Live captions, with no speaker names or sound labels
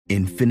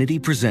Infinity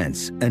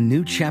presents a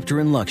new chapter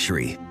in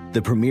luxury,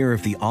 the premiere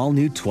of the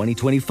all-new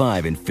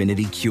 2025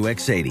 Infinity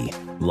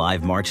QX80,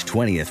 live March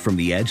 20th from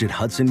the Edge at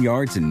Hudson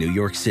Yards in New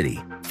York City,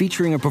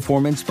 featuring a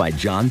performance by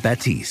John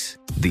Batiste.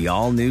 The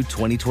all-new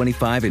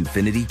 2025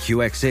 Infinity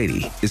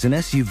QX80 is an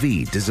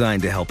SUV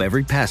designed to help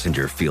every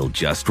passenger feel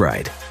just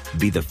right.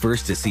 Be the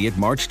first to see it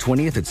March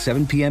 20th at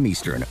 7 p.m.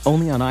 Eastern,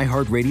 only on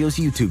iHeartRadio's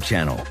YouTube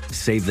channel.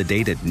 Save the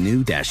date at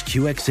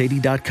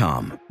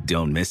new-QX80.com.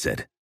 Don't miss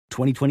it.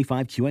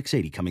 2025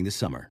 QX80 coming this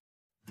summer.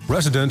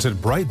 Residents at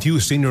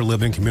Brightview Senior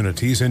Living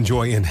Communities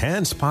enjoy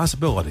enhanced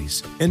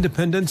possibilities,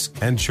 independence,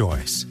 and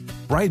choice.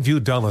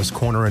 Brightview Dulles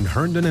Corner in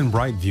Herndon and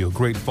Brightview,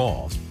 Great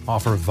Falls,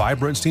 offer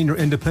vibrant senior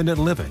independent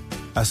living,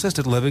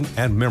 assisted living,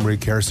 and memory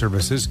care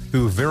services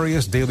through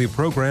various daily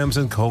programs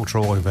and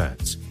cultural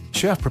events.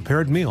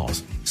 Chef-prepared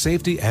meals,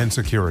 safety and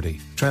security,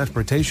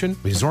 transportation,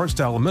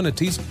 resort-style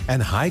amenities,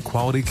 and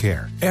high-quality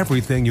care.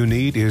 Everything you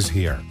need is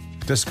here.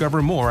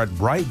 Discover more at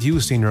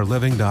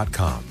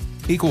brightviewseniorliving.com.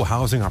 Equal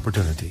housing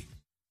opportunity.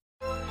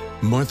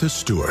 Martha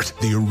Stewart,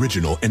 the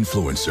original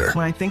influencer.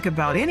 When I think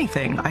about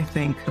anything, I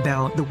think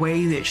about the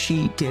way that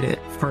she did it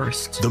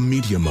first. The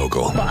media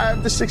mogul.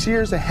 5 to 6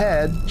 years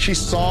ahead, she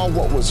saw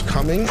what was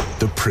coming.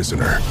 The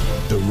prisoner.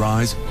 The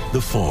rise,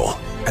 the fall,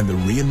 and the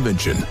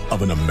reinvention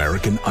of an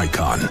American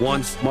icon.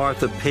 Once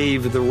Martha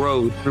paved the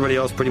road, everybody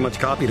else pretty much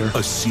copied her.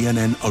 A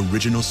CNN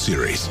original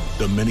series,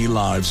 The Many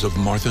Lives of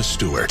Martha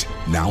Stewart,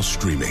 now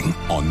streaming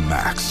on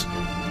Max.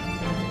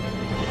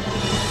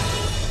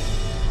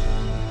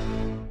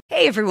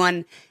 Hey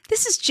everyone,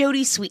 this is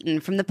Jody Sweeten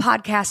from the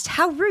podcast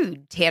How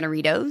Rude,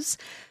 Tanneritos.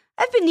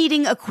 I've been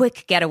needing a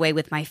quick getaway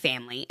with my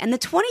family, and the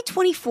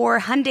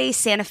 2024 Hyundai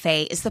Santa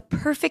Fe is the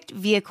perfect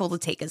vehicle to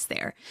take us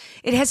there.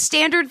 It has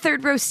standard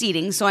third-row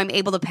seating, so I'm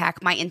able to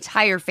pack my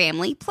entire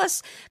family,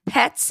 plus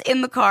pets,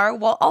 in the car,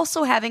 while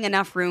also having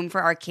enough room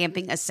for our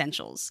camping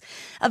essentials.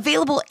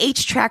 Available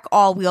H-Track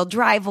all-wheel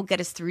drive will get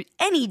us through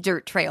any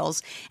dirt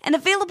trails, and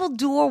available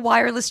dual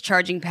wireless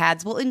charging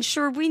pads will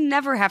ensure we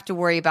never have to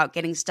worry about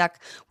getting stuck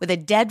with a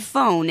dead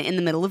phone in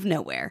the middle of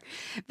nowhere.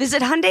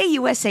 Visit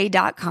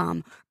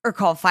HyundaiUSA.com or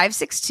call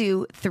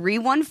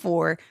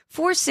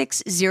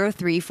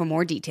 562-314-4603 for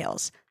more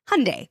details.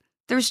 Hyundai,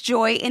 there's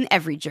joy in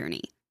every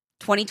journey.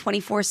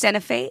 2024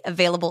 Santa Fe,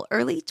 available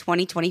early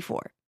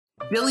 2024.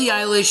 Billie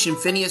Eilish and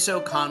Phineas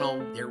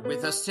O'Connell, they're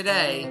with us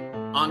today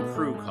on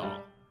Crew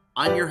Call.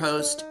 I'm your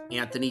host,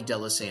 Anthony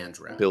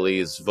D'Alessandro.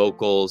 Billie's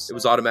vocals, it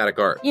was automatic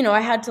art. You know,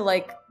 I had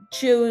to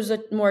choose a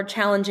more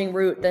challenging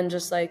route than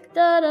just da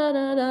da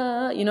da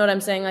da. You know what I'm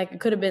saying? It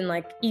could have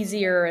been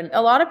easier. And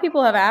a lot of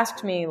people have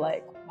asked me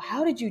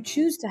how did you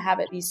choose to have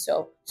it be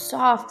so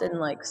soft and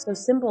so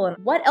simple? And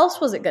what else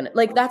was it gonna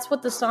that's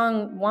what the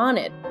song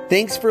wanted.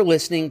 Thanks for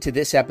listening to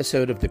this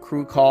episode of the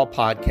Crew Call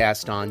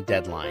podcast on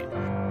Deadline.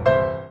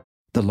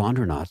 The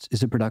Laundronauts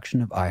is a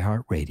production of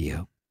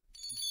iHeartRadio.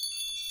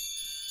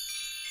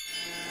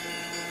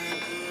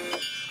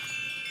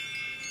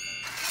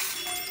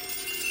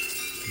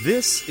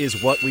 This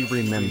is what we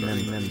remember.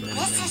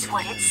 This is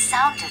what it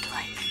sounded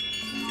like.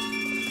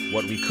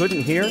 What we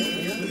couldn't hear,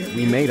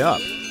 we made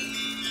up.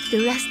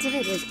 The rest of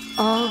it is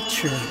all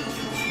true.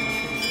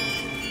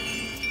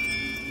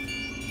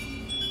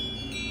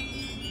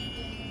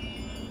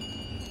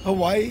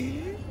 Hawaii,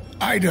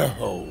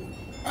 Idaho,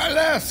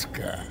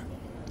 Alaska.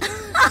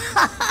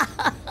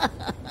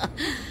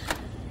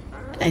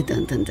 I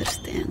don't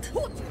understand.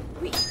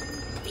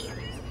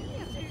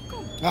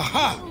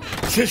 Aha!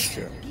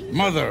 Sister,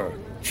 mother,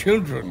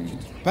 children.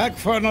 Back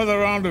for another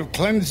round of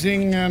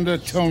cleansing and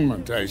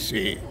atonement, I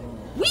see.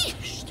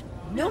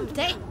 No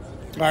thanks.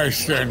 I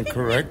stand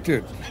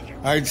corrected.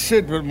 I'd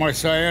sit, but my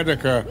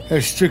sciatica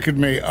has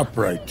stricken me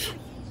upright.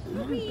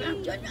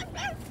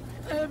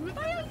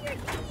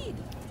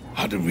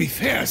 How did we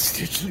fare,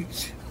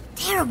 Stitchleys?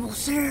 Terrible,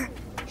 sir.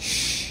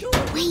 Shh,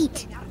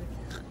 wait.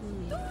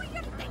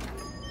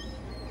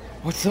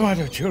 What's the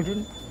matter,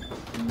 children?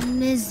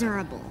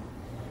 Miserable.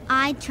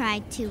 I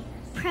tried to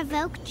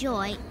provoke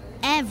joy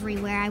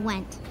everywhere I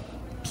went.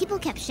 People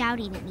kept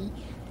shouting at me,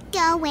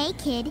 "Go away,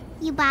 kid,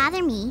 you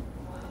bother me."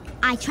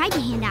 I tried to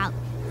hand out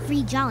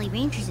free Jolly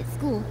Ranchers at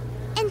school,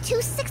 and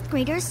 2 6th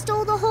graders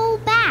stole the whole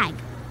bag.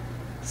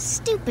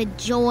 Stupid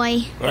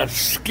Joy.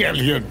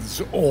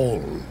 Rapscallions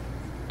all.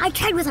 I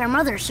tried with our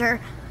mother,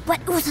 sir,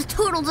 but it was a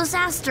total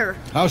disaster.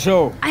 How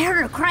so? I heard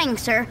her crying,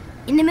 sir,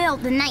 in the middle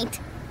of the night.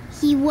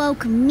 He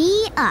woke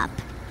me up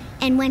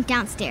and went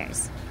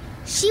downstairs.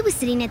 She was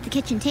sitting at the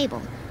kitchen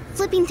table,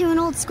 flipping through an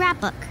old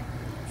scrapbook,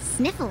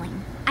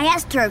 sniffling. I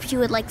asked her if she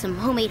would like some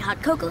homemade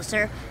hot cocoa,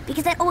 sir,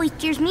 because that always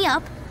cheers me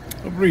up.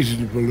 A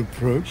reasonable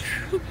approach.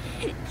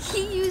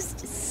 He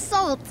used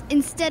salt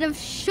instead of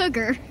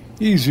sugar.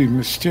 Easy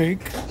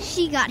mistake.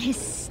 She got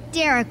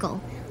hysterical,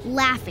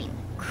 laughing,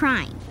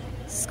 crying,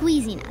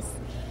 squeezing us.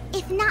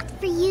 If not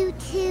for you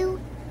two,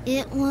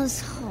 it was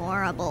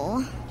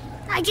horrible.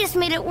 I just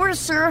made it worse,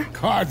 sir.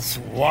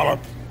 Codswallop.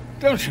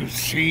 Don't you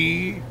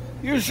see?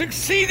 You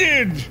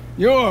succeeded!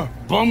 Your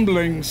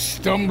bumbling,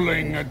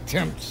 stumbling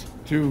attempts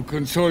To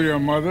console your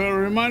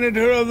mother, reminded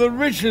her of the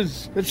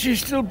riches that she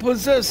still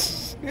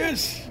possesses.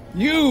 Yes,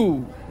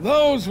 you.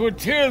 Those were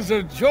tears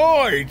of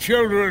joy,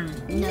 children.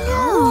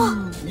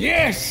 No.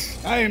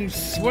 Yes, I am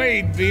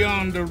swayed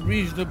beyond a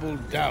reasonable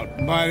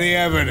doubt by the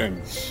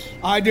evidence.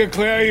 I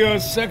declare your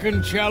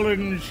second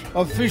challenge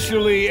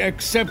officially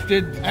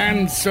accepted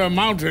and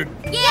surmounted.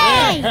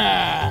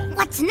 Yay!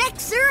 What's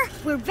next, sir?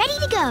 We're ready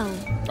to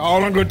go.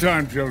 All in good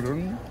time,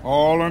 children.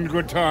 All in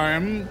good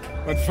time.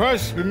 But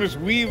first, we must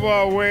weave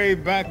our way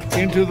back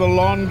into the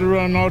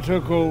Londra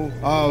nautical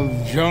of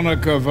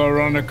Jonica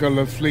Veronica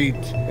Lafleet,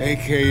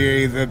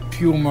 a.k.a. the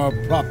Puma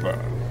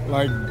proper,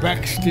 like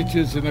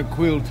backstitches in a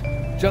quilt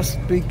just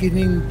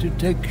beginning to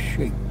take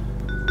shape.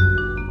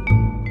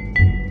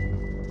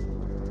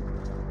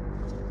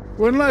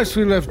 When last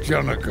we left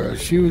Jonica,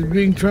 she was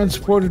being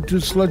transported to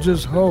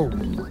Sludge's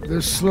home,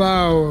 the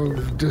Slough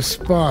of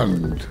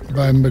Despond,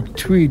 by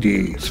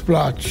McTweedy,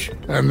 Splotch,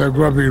 and the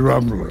Grubby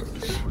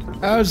Rumblers.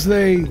 As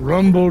they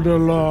rumbled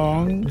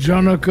along,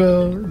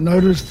 Jonica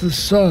noticed the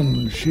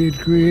sun she had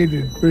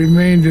created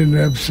remained in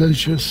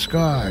absentia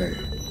sky.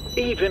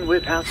 Even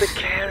without the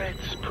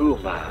carrots,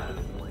 Puma.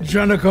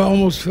 Jonica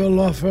almost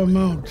fell off her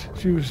mount.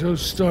 She was so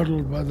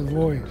startled by the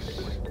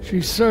voice.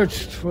 She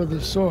searched for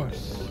the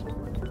source.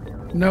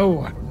 No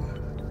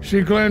one.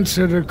 She glanced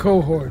at her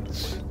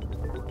cohorts.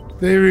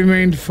 They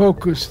remained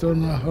focused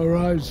on the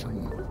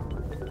horizon.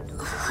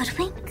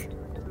 Hoodwink?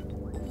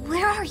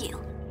 Where are you?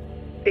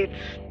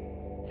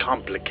 It's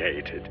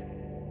complicated.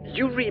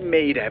 You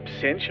remade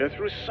absentia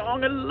through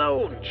song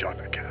alone,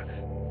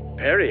 Jonica.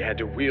 Perry had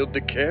to wield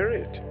the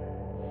carrot.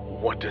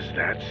 What does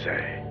that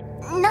say?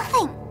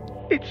 Nothing.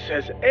 It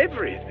says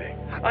everything.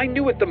 I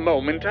knew at the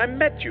moment I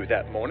met you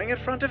that morning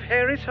in front of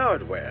Harry's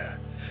Hardware.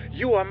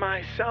 You are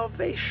my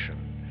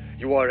salvation.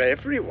 You are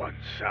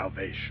everyone's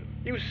salvation.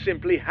 You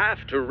simply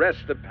have to wrest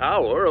the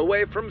power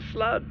away from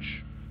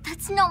Sludge.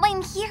 That's not why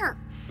I'm here.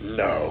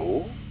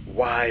 No?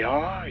 Why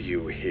are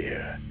you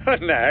here?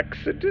 An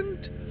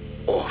accident?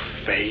 Or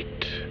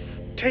fate?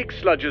 Take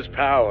Sludge's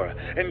power,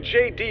 and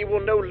J.D.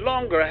 will no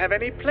longer have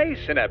any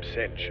place in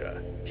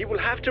absentia. He will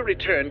have to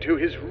return to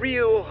his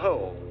real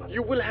home.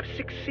 You will have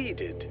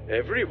succeeded.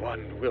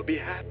 Everyone will be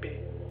happy.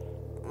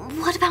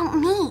 What about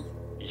me?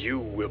 You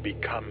will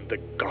become the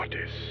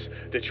goddess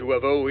that you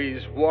have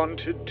always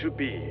wanted to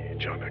be,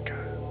 Jonica.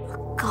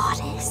 A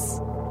goddess?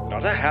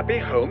 Not a happy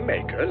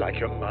homemaker like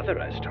your mother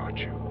has taught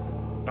you.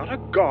 Not a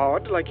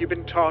god like you've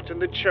been taught in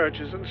the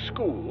churches and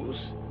schools.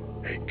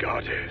 A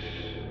goddess.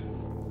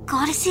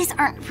 Goddesses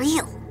aren't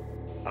real.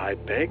 I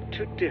beg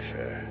to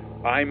differ.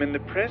 I'm in the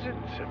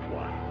presence of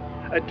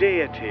one. A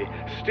deity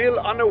still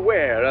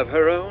unaware of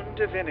her own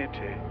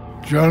divinity.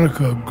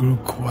 Jonica grew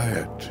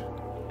quiet.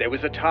 There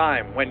was a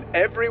time when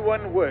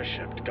everyone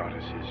worshipped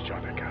goddesses,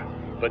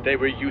 Jonica, but they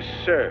were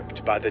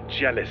usurped by the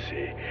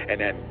jealousy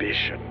and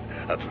ambition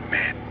of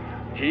men.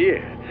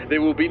 Here,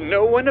 there will be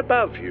no one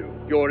above you.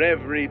 Your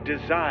every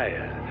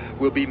desire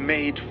will be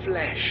made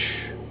flesh.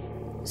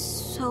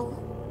 So,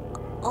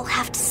 I'll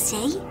have to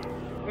stay?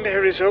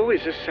 There is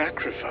always a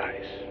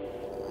sacrifice.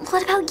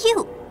 What about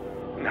you?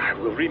 I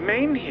will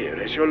remain here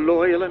as your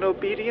loyal and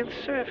obedient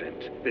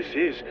servant. This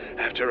is,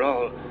 after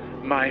all,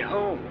 my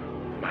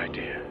home, my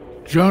dear.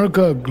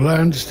 Jonica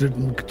glanced at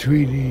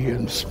McTweedy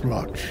and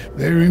Splotch.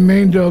 They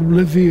remained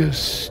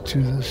oblivious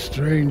to the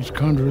strange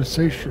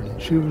conversation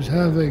she was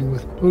having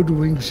with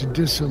Hoodwink's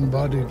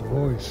disembodied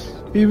voice.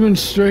 Even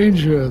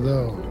stranger,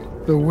 though,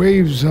 the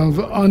waves of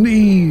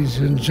unease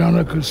in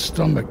Jonica's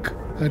stomach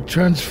had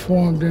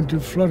transformed into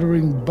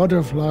fluttering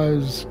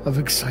butterflies of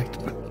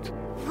excitement.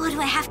 What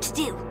do I have to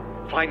do?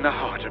 Find the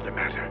heart of the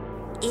matter.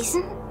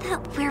 Isn't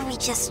that where we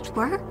just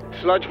were?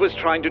 Sludge was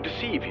trying to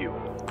deceive you.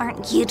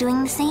 Aren't you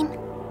doing the same?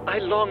 I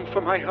long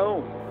for my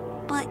home.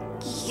 But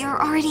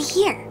you're already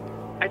here.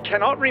 I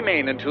cannot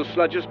remain until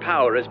Sludge's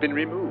power has been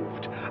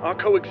removed. Our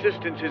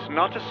coexistence is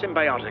not a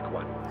symbiotic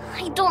one.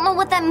 I don't know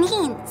what that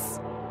means.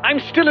 I'm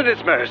still at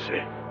his mercy.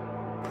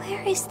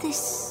 Where is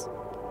this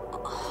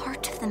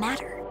heart of the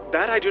matter?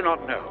 That I do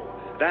not know.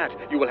 That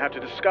you will have to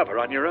discover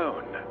on your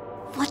own.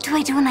 What do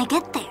I do when I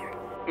get there?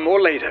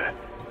 More later.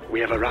 We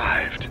have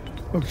arrived.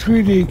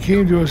 McTweedy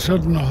came to a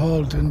sudden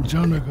halt and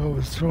Jonica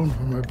was thrown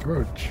from her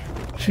perch.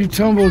 She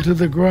tumbled to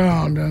the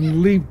ground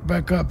and leaped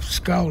back up,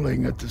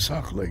 scowling at the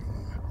suckling.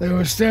 They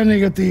were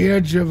standing at the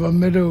edge of a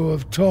meadow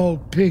of tall,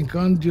 pink,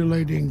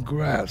 undulating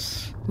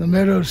grass. The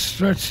meadow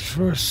stretched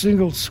for a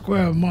single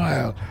square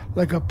mile,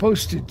 like a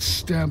postage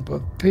stamp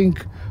of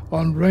pink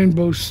on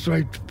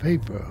rainbow-striped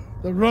paper.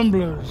 The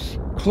rumblers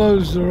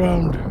closed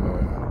around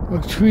her.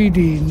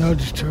 McTweedy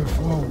nudged her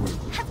forward.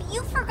 Have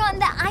you forgotten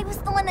that I was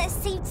the one that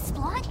saved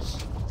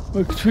Splotch?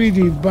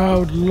 McTweedy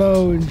bowed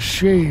low in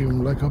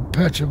shame like a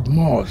patch of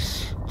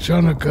moss.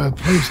 Jonica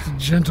placed a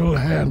gentle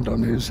hand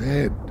on his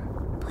head.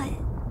 But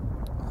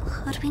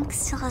Hoodwink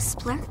still has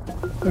Splurt?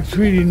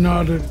 McTweedy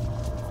nodded.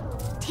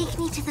 Take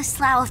me to the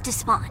Slough of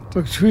Despond.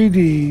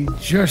 McTweedy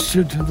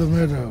gestured to the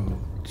meadow.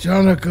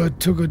 Jonica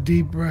took a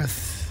deep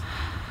breath.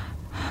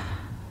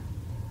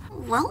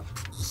 Well,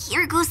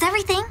 Here goes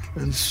everything.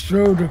 And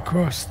strode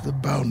across the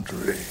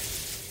boundary.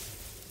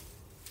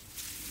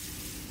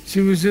 She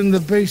was in the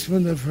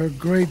basement of her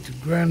great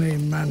Granny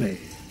Manny.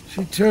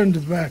 She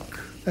turned back.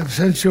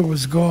 Absentia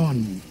was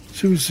gone.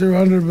 She was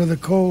surrounded by the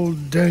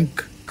cold,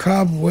 dank,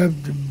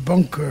 cobwebbed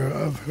bunker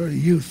of her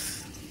youth.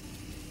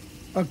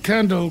 A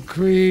candle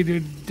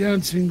created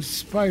dancing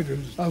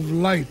spiders of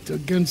light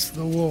against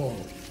the wall,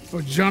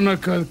 but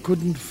Jonica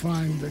couldn't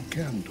find the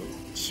candle.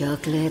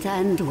 Chocolate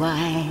and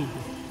wine,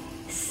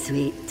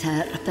 sweet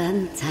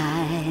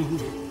turpentine,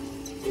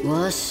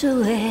 wash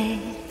away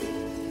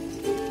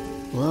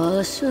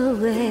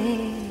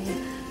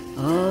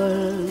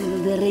all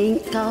the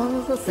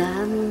wrinkles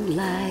and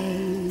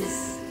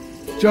lines.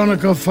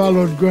 Jonica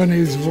followed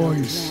Granny's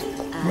voice,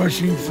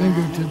 brushing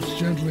fingertips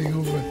gently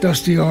over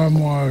dusty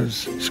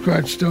armoires,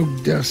 scratched oak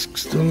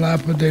desks,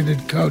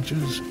 dilapidated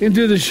couches,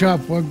 into the shop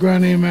where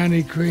Granny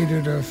Manny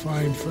created her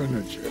fine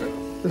furniture.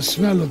 The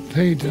smell of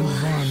paint and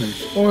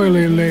varnish,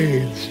 oily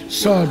lathes,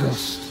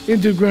 sawdust.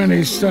 Into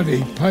Granny's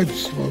study, pipe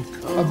smoke,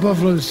 a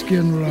buffalo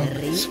skin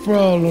rug,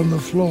 sprawled on the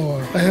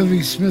floor, a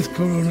heavy Smith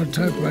Corona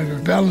typewriter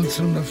balanced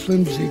on the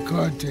flimsy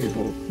card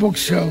table,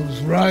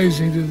 bookshelves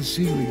rising to the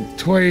ceiling,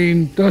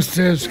 Twain,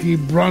 Dostoevsky,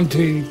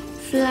 Bronte.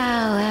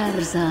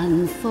 Flowers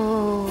and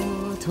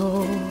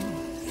photos,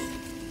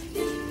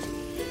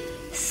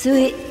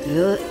 sweet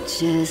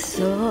voces,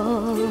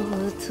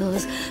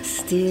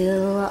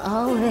 still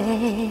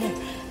away,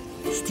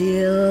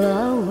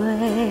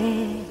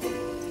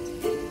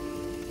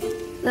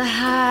 the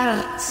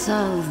hearts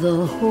of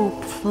the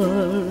hopeful.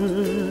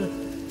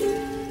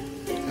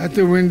 At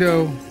the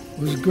window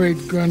was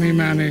great Granny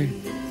Manny,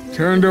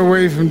 turned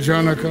away from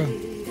Jonica,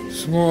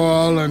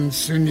 small and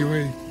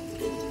sinewy,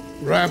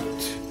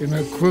 wrapped in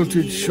a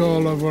quilted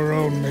shawl of her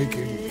own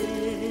making.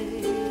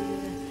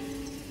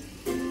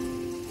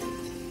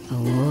 A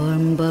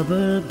warm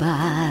bubble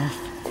bath,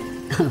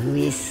 a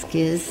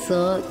whiskey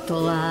soaked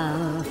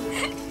laugh.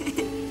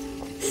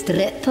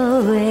 Strip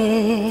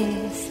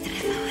away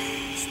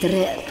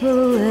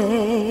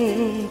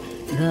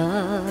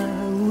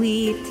the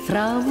wheat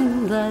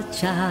from the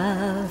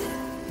chaff.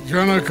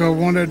 Jonica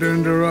wanted to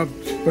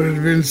interrupt, but it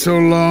had been so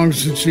long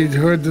since she'd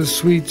heard the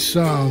sweet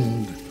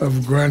sound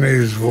of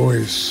Granny's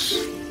voice.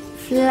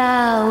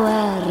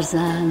 Flowers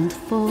and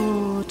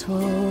photos,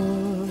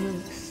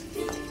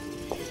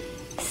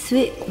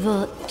 sweet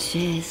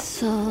voces,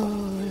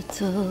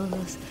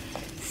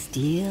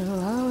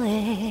 steal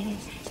away,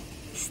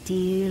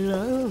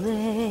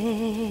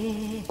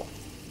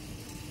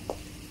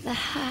 the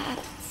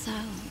hearts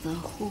of the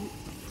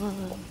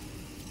hopeful.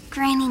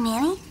 Granny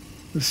Manny?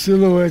 The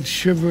silhouette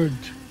shivered,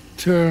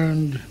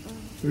 turned,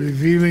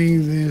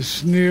 revealing the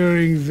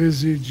sneering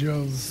visage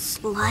of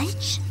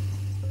Sludge?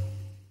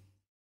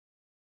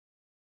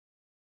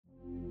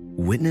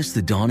 Witness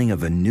the dawning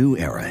of a new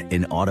era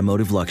in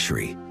automotive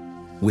luxury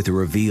with a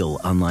reveal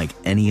unlike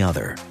any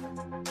other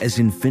as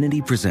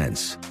Infiniti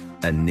presents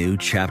a new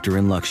chapter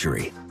in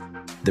luxury,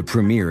 the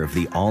premiere of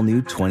the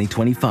all-new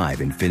 2025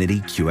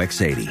 Infiniti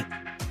QX80.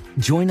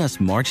 Join us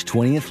March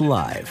 20th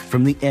live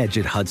from the Edge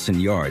at Hudson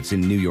Yards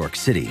in New York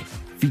City,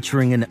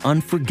 featuring an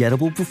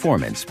unforgettable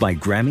performance by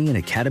Grammy and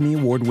Academy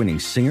Award-winning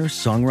singer,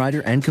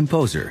 songwriter, and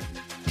composer,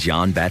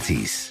 Jon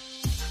Batiste.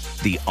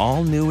 The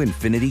all-new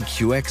Infiniti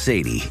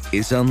QX80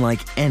 is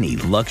unlike any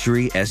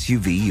luxury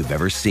SUV you've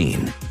ever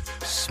seen.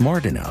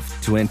 Smart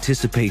enough to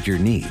anticipate your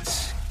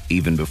needs,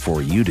 even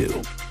before you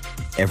do.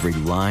 Every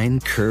line,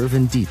 curve,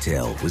 and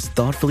detail was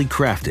thoughtfully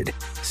crafted,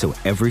 so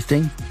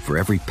everything for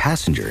every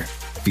passenger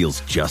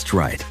feels just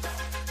right.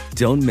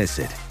 Don't miss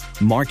it.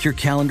 Mark your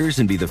calendars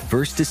and be the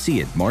first to see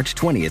it March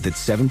 20th at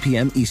 7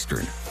 p.m.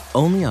 Eastern,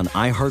 only on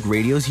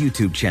iHeartRadio's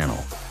YouTube channel.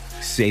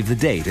 Save the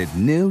date at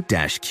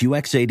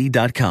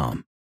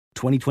new-QX80.com.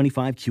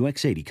 2025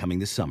 QX80 coming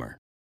this summer.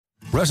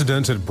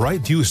 Residents at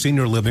Brightview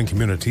Senior Living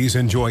Communities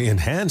enjoy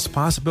enhanced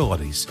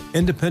possibilities,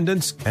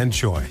 independence, and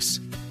choice.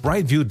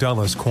 Brightview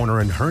Dulles Corner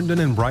in Herndon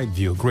and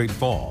Brightview, Great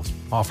Falls,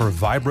 offer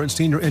vibrant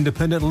senior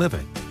independent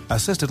living,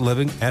 assisted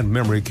living, and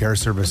memory care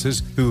services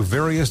through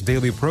various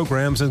daily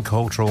programs and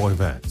cultural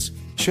events.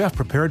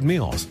 Chef-prepared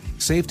meals,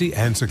 safety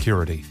and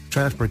security,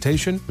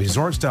 transportation,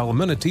 resort-style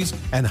amenities,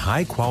 and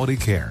high-quality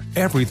care.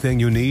 Everything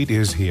you need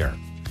is here.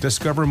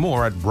 Discover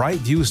more at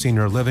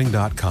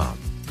brightviewseniorliving.com.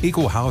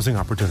 Equal housing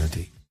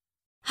opportunity.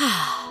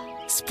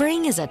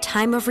 Spring is a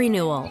time of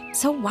renewal,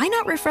 so why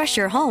not refresh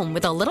your home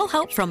with a little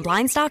help from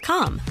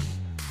Blinds.com?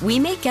 We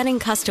make getting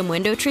custom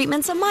window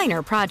treatments a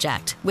minor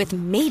project with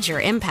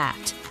major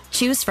impact.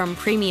 Choose from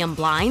premium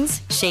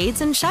blinds,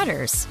 shades, and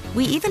shutters.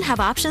 We even have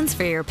options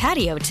for your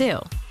patio, too.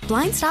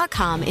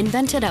 Blinds.com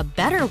invented a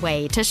better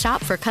way to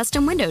shop for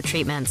custom window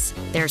treatments.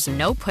 There's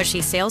no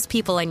pushy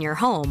salespeople in your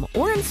home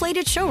or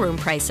inflated showroom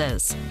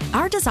prices.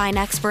 Our design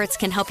experts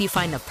can help you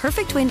find the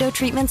perfect window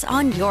treatments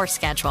on your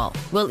schedule.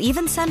 We'll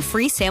even send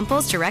free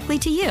samples directly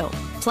to you.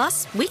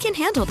 Plus, we can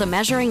handle the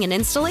measuring and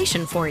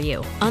installation for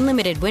you.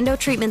 Unlimited window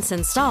treatments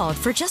installed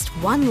for just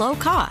one low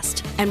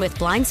cost. And with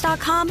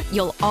Blinds.com,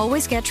 you'll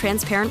always get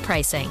transparent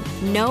pricing.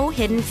 No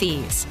hidden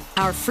fees.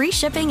 Our free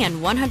shipping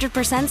and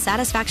 100%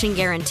 satisfaction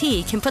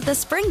guarantee can put the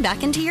spring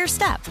back into your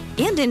step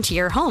and into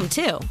your home,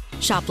 too.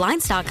 Shop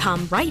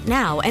Blinds.com right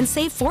now and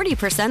save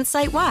 40%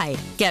 site-wide.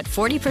 Get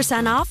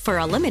 40% off for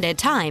a limited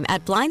time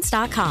at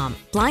Blinds.com.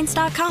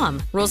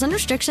 Blinds.com. Rules and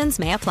restrictions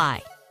may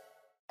apply.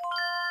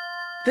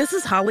 This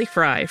is Holly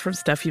Fry from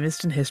Stuff You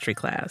Missed in History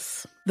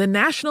class. The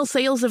national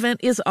sales event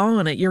is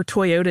on at your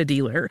Toyota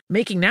dealer,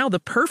 making now the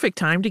perfect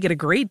time to get a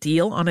great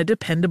deal on a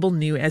dependable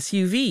new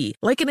SUV,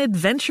 like an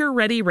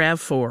adventure-ready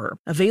RAV4.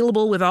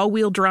 Available with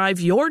all-wheel drive,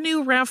 your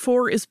new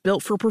RAV4 is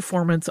built for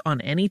performance on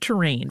any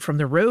terrain, from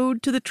the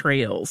road to the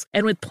trails.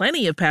 And with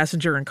plenty of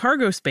passenger and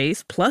cargo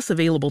space, plus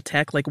available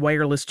tech like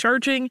wireless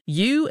charging,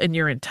 you and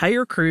your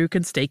entire crew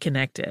can stay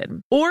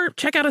connected. Or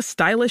check out a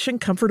stylish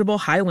and comfortable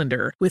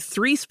Highlander with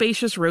 3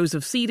 spacious rows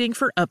of seating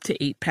for up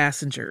to 8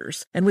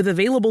 passengers. And with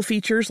available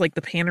features like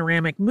the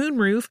panoramic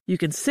moonroof, you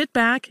can sit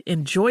back,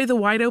 enjoy the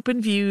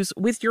wide-open views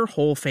with your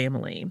whole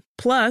family.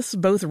 Plus,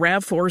 both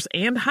RAV4s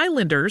and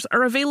Highlanders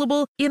are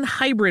available in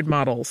hybrid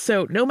models,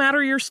 so no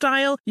matter your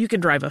style, you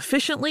can drive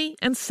efficiently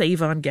and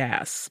save on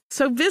gas.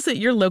 So visit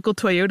your local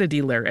Toyota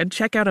dealer and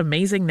check out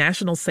amazing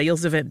national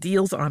sales event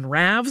deals on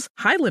RAVs,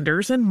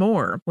 Highlanders, and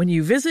more when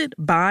you visit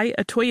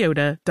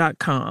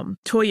buyatoyota.com.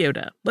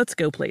 Toyota, let's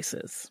go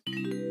places.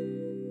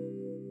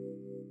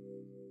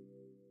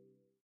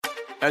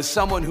 As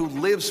someone who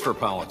lives for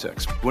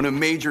politics, when a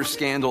major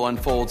scandal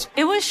unfolds,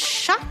 it was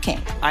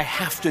shocking. I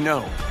have to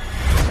know,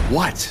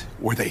 what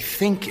were they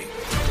thinking?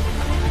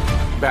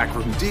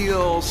 Backroom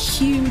deals,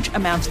 huge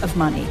amounts of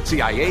money,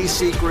 CIA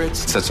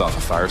secrets, sets off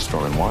a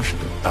firestorm in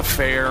Washington,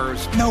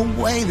 affairs. No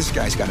way this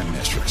guy's got a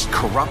mistress.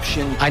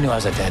 Corruption. I knew I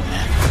was a dead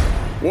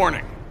man.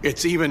 Warning,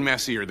 it's even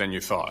messier than you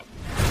thought.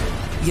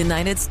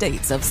 United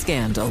States of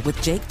Scandal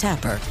with Jake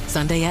Tapper,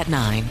 Sunday at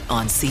 9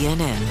 on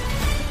CNN.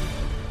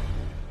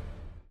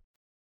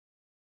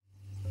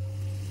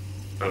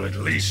 Well, at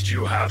least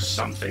you have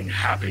something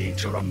happy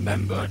to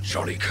remember,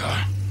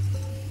 Jorika.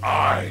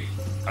 I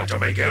had to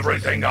make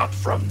everything up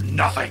from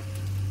nothing.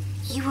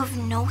 You have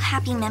no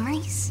happy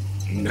memories?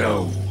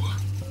 No.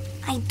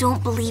 I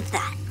don't believe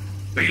that.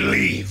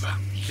 Believe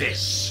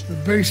this. The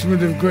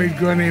basement of Great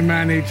Granny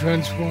Manny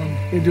transformed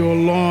into a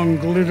long,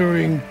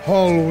 glittering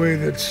hallway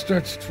that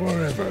stretched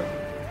forever.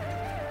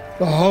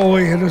 The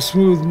hallway had a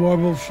smooth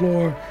marble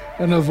floor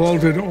and a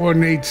vaulted,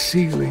 ornate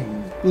ceiling.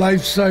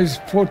 Life-size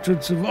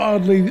portraits of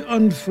oddly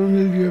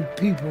unfamiliar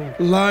people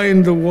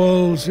lined the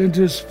walls,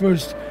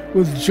 interspersed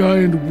with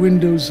giant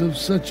windows of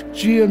such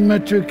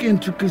geometric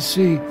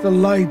intricacy the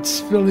light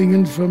spilling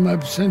in from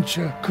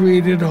absentia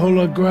created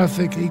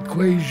holographic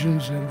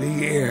equations in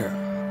the air.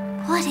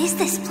 What is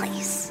this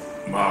place?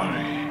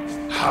 My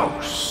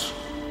house.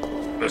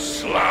 The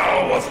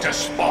Slough of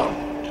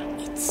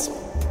Despond. It's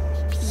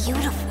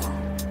beautiful.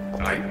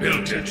 I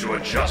built it to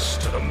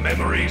adjust to the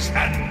memories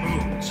and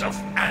moods of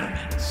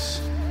animates.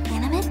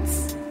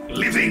 Animates?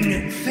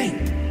 Living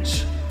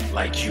things,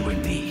 like you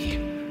and me.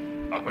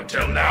 Up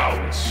until now,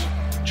 it's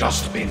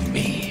just been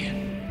me.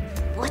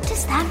 What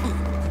does that mean?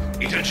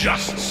 It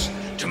adjusts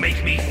to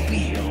make me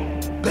feel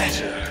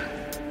better.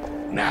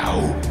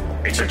 Now,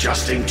 it's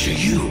adjusting to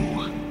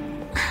you.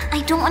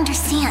 I don't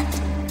understand.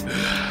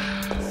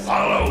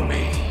 Follow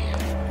me.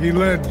 He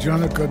led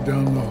Jonica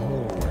down the hallway.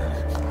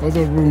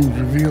 Other rooms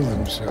reveal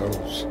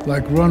themselves,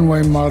 like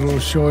runway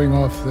models showing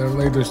off their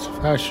latest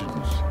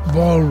fashions.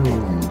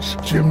 Ballrooms,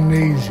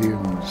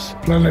 gymnasiums,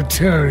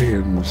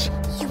 planetariums.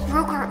 You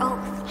broke our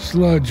oath.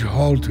 Sludge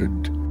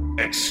halted.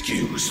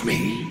 Excuse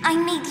me? I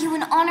made you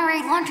an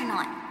honorary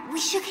laundronaut. We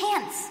shook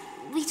hands.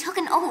 We took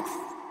an oath.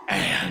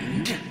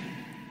 And?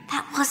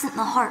 That wasn't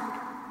the heart,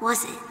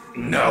 was it?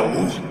 No.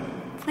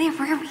 Where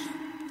were we?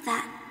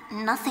 That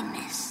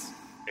nothingness.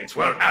 It's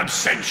where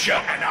Absentia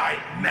and I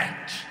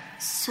met.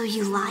 So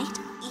you lied?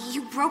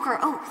 You broke our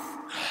oath.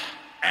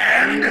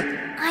 And?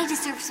 I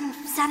deserve some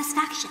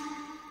satisfaction.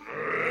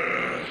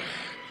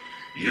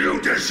 You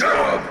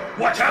deserve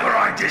whatever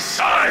I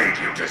decide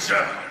you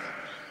deserve.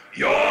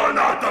 You're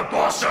not the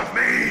boss of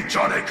me,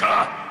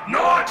 Jonica.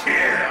 Not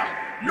here.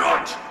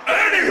 Not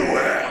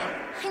anywhere.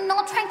 I'm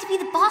not trying to be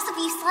the boss of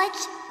you,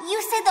 Sludge. You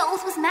said the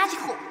oath was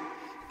magical.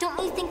 Don't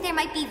you think there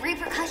might be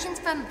repercussions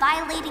from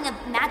violating a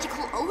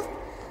magical oath?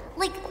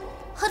 Like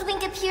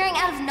Hoodwink appearing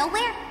out of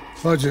nowhere?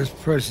 Sludge's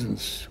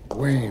presence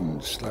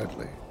waned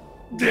slightly.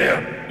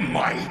 There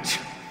might.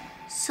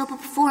 So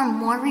before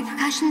more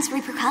repercussions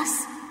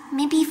repercuss,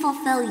 maybe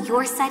fulfill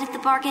your side of the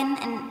bargain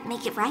and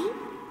make it right?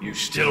 You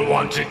still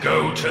want to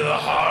go to the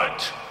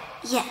heart?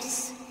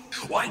 Yes.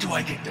 Why do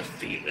I get the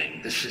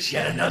feeling this is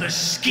yet another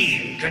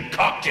scheme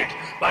concocted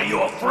by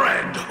your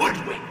friend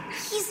Hoodwink?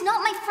 He's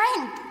not my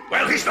friend.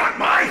 Well, he's not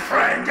my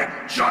friend,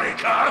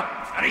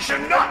 Jonica, and he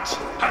should not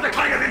have the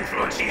kind of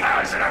influence he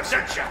has in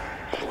Absentia.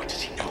 What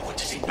does he know? What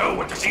does he know?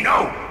 What does he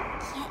know?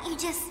 Can't you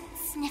just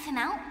sniff him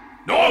out?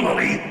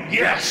 Normally,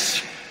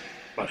 yes.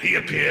 but he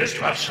appears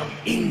to have some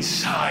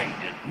inside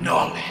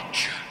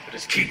knowledge that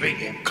is keeping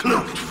him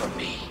cloaked from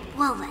me.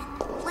 Well then,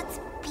 let's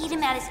beat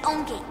him at his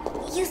own game.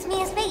 Use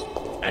me as bait.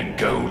 And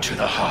go to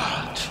the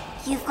heart.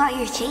 You've got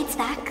your shades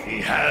back. He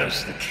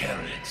has the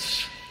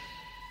carrots.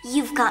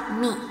 You've got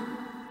me.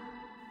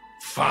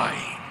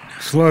 Fine.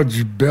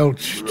 Sludge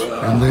belched,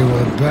 and they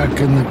were back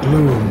in the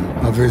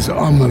gloom of his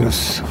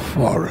ominous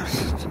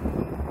forest.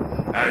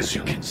 As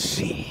you can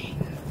see,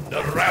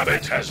 the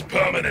rabbit has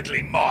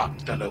permanently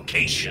marked the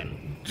location.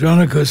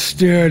 Jonica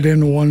stared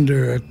in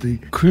wonder at the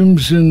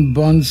crimson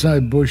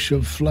bonsai bush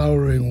of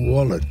flowering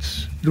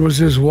wallets. It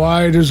was as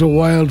wide as a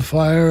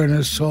wildfire and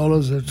as tall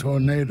as a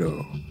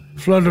tornado.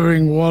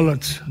 Fluttering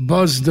wallets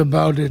buzzed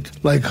about it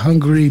like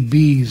hungry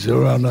bees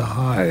around a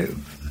hive.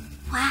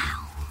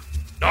 Wow.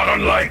 Not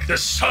unlike the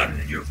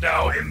sun you've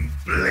now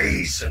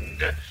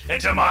emblazoned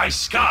into my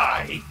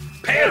sky,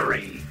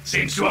 Perry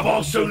seems to have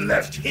also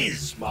left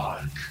his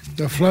mark.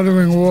 The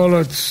fluttering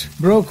wallets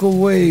broke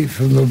away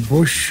from the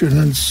bush and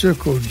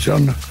encircled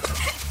Jonica.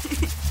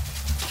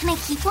 Can I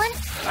keep one?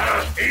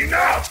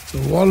 Enough!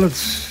 The wallets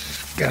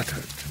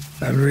scattered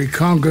and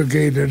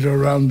recongregated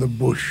around the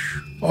bush,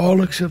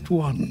 all except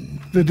one.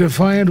 The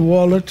defiant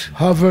wallet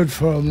hovered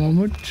for a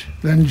moment,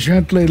 then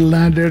gently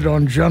landed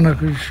on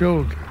Jonica's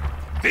shoulder.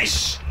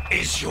 This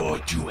is your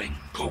doing,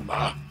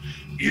 Puma.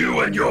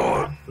 You and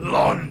your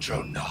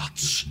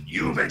laundronauts.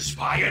 You've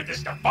inspired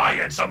this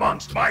defiance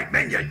amongst my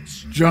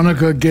minions.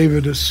 Jonica gave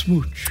it a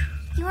smooch.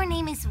 Your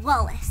name is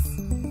Wallace.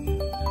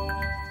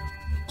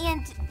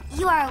 And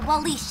you are a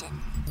Walletian.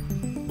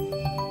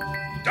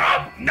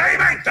 Stop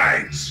naming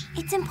things!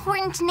 It's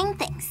important to name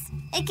things.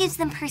 It gives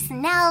them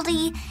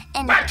personality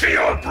and... Back to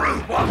your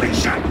brood,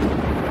 Walletian!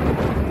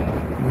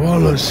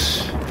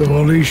 Wallace, the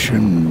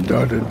Walletian,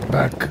 darted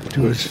back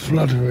to his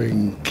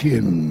fluttering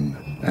kin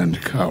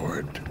and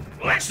cowered.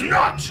 Let's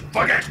not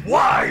forget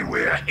why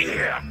we're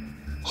here.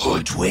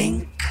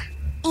 Hoodwink.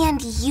 And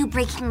you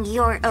breaking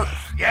your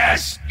oath.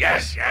 Yes.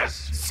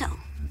 So,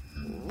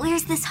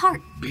 where's this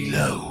heart?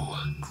 Below.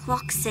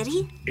 Clock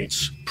City?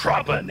 Its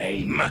proper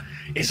name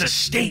is a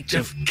state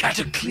of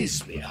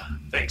Cataclysmia,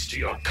 thanks to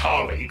your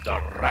colleague,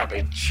 the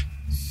rabbit.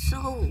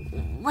 So,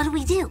 what do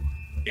we do?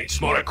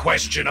 It's more a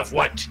question of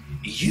what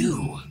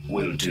you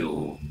will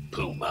do,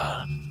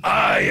 Puma.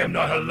 I am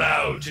not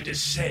allowed to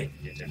descend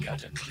into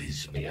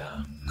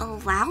Cataclysmia.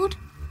 Allowed?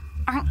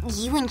 Aren't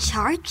you in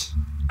charge?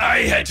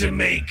 I had to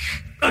make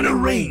an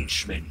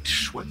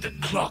arrangement with the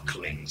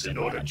Clocklings in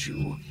order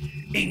to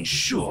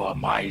ensure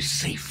my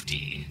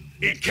safety.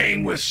 It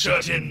came with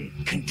certain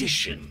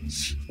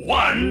conditions.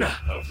 One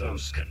of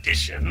those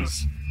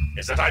conditions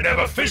is that I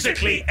never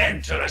physically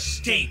enter a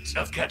state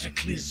of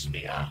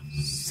Cataclysmia.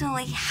 So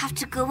I have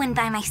to go in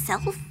by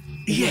myself?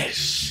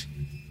 Yes.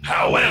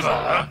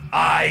 However,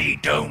 I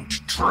don't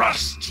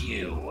trust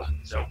you,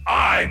 so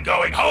I'm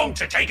going home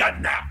to take a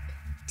nap.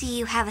 Do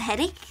you have a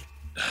headache?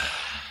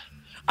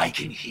 I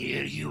can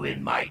hear you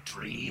in my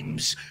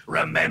dreams.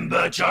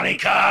 Remember,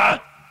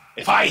 Jonica?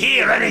 If I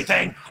hear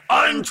anything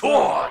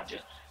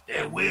untoward,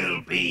 there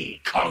will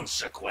be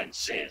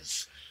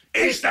consequences.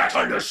 Is that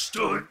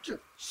understood?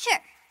 Sure.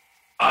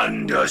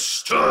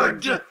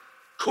 Understood,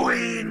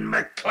 Queen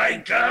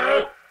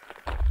McClanker?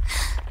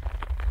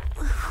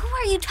 Who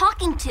are you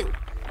talking to?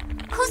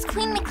 Who's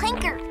Queen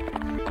McClanker?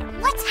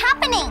 What's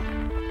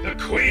happening? The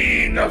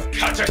Queen of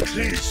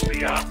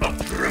Cataclysmia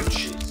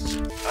approaches.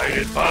 I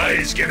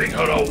advise giving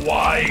her a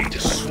wide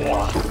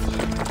swath.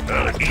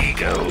 Her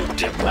ego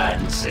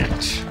demands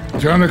it.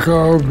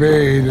 Jonica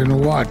obeyed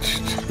and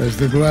watched as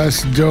the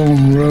glass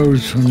dome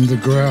rose from the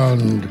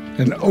ground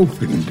and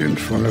opened in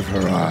front of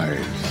her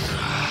eyes.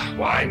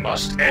 Why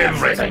must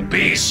everything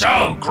be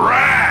so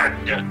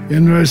grand?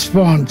 In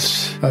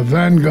response, a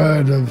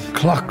vanguard of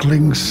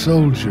clockling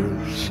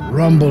soldiers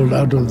rumbled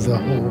out of the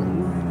hole,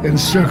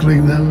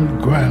 encircling them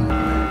grandly.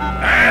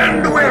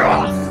 And we're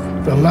off!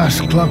 The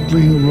last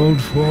clockling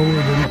rolled forward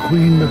and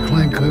Queen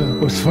McClanker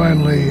was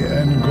finally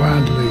and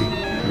grandly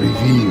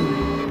revealed.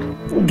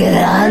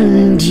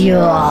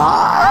 Grandeur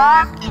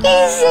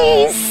is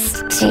a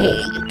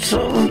state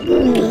of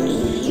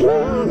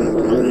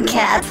being,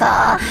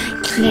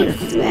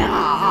 Cataclysmia.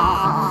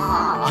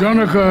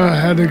 Jonica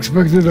had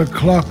expected a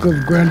clock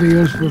of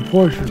grandiose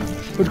proportions,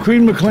 but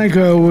Queen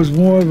McClanker was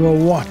more of a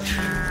watch.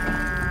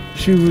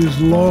 She was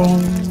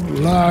long,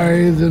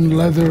 lithe and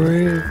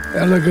leathery,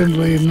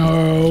 elegantly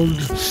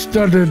gnarled,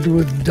 studded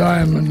with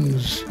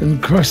diamonds,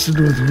 encrusted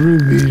with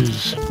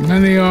rubies,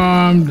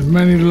 many-armed,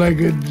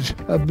 many-legged,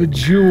 a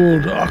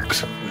bejeweled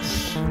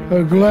octopus.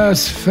 Her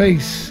glass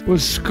face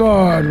was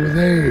scarred with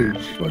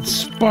age, but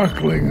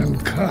sparkling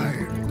and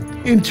kind.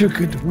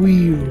 Intricate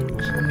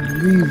wheels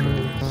and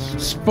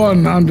levers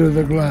spun under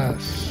the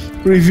glass,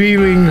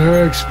 revealing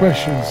her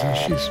expressions as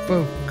she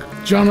spoke.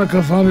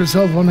 Jonica found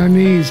herself on her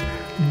knees,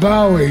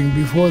 bowing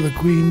before the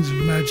Queen's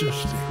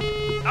majesty.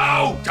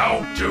 Oh,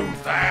 don't do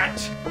that!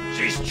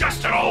 She's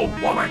just an old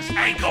woman's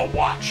ankle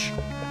watch!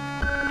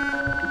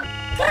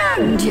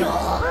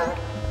 Grandeur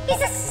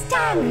is a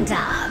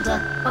standard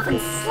often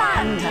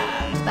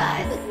slandered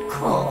by the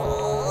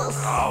court.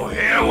 false. Oh,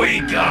 here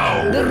we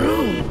go. The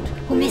rude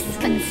who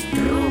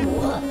misconstrue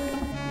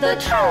the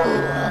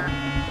true.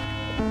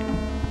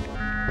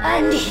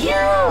 And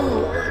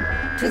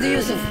huge to the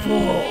use of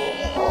force.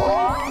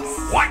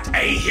 What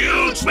a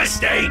huge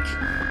mistake!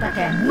 But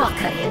their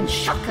mockery and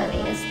shockery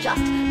is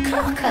just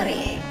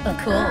crockery, of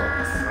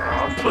course.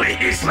 Oh,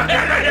 please let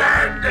it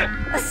end!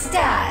 A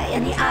stare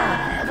in the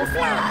eye of a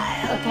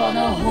fly upon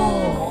a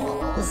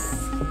horse.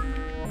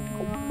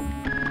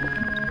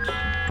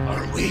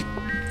 Are we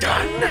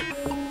done?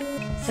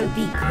 So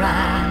be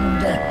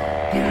grand,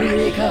 be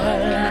regal,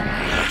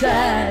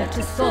 dare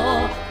to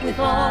soar with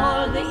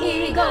all the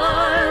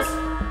eagles.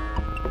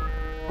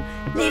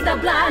 Leave the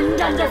bland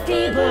and the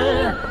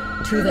feeble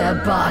to their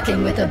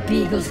barking with the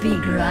beagles. Be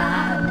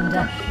grand,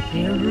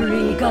 be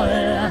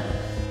regal,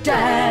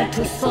 dare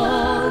to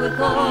soar with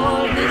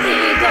all the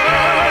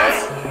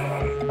eagles.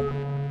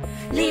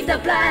 Leave the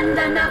bland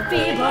and the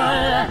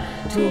feeble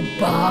to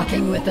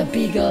barking with the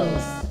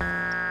beagles.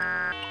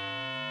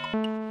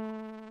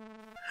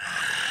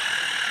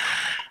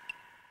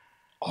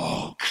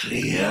 All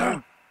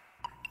clear?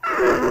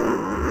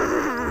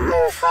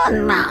 For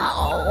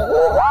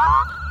now.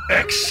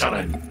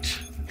 Excellent.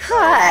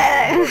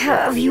 Why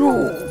have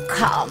you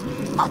come,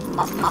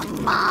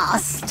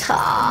 Master?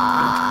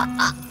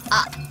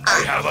 I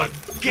have a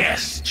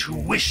guest who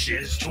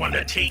wishes to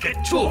undertake a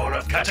tour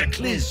of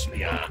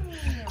Cataclysmia.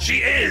 She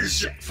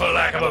is, for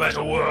lack of a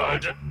better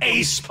word,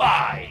 a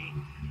spy.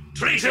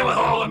 Treat her with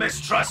all the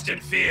mistrust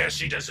and fear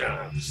she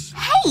deserves.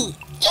 Hey,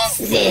 is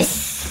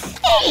this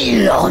a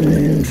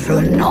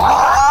laundromat?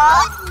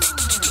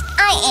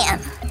 I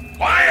am.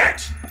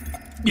 Quiet!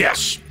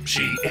 Yes,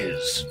 she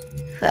is.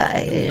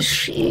 Why is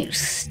she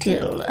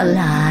still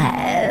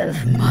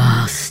alive,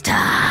 Master?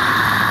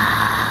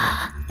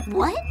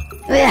 What?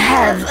 We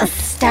have a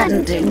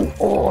standing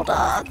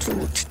order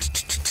to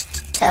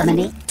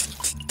terminate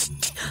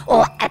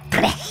or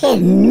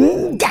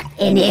apprehend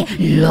any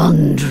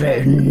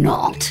laundry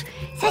knot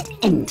that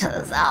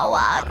enters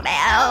our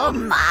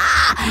realm.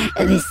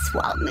 This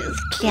one is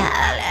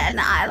clearly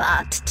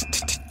neither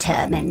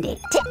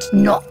terminated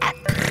nor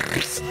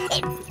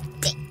apprehended.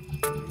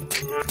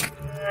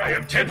 I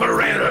am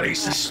temporarily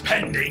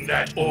suspending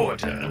that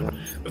order.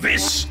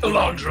 This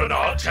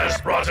laundronaut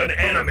has brought an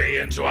enemy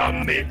into our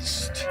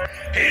midst.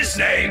 His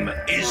name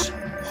is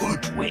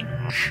Hoodwink.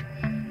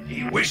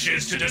 He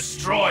wishes to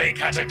destroy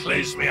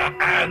Cataclysmia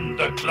and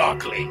the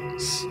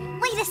Clocklings.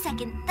 Wait a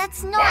second,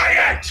 that's not...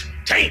 Quiet!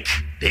 Take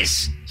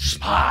this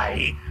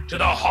spy to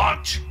the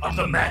heart of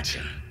the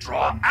matter.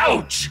 Draw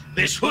out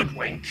this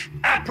Hoodwink,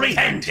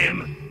 apprehend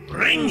him,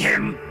 bring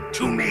him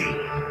to me.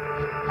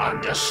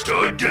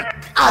 Understood?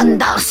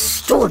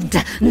 Understood,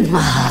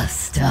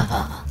 Master.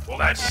 Will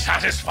that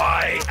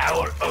satisfy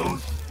our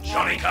oath,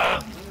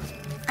 Jonica?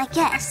 I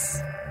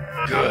guess.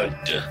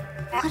 Good.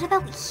 What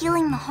about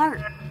healing the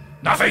heart?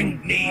 Nothing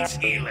needs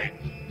healing.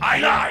 I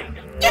lied.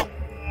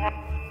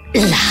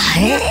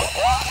 Lied,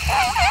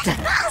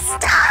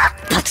 Master,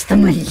 but the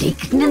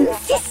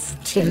malignancy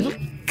still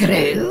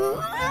grows.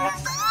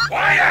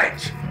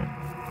 Quiet!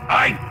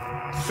 I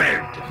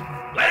failed.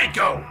 Let it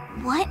go.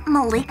 What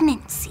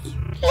malignancy?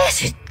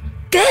 Let it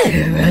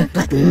go.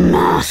 But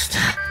Master,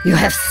 you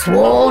have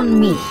sworn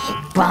me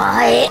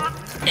by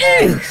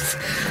oath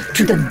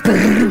to the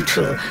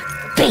brutal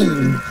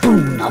vain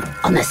boon of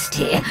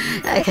honesty.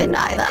 I can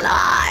neither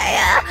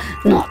lie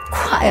nor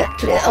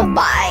quietly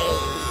abide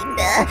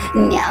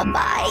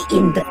nearby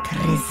in the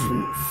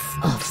presence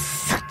of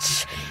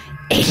such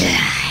a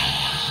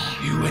lie.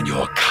 You and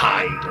your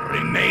kind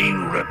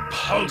remain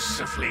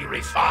repulsively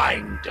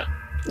refined.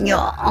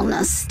 Your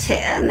honesty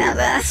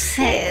never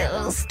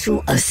fails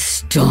to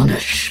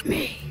astonish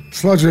me.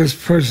 Sludger's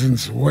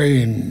presence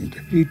waned.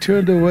 He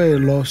turned away,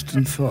 lost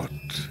in thought.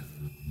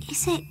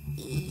 Is it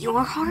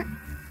your heart?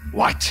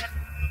 What?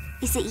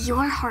 Is it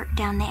your heart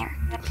down there?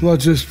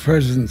 Sludger's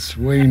presence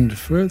waned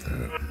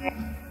further.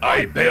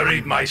 I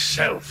buried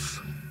myself,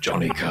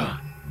 Jonica,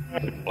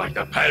 like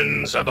the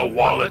pens and the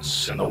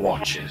wallets and the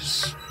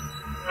watches.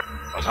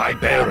 But I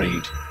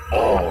buried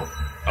all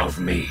of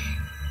me.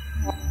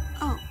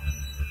 Oh.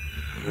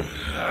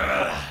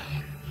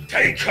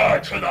 Take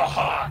her to the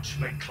heart,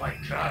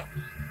 McClanker.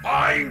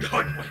 Find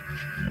Hoodwink.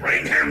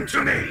 Bring him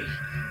to me.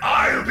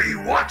 I'll be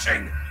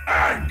watching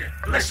and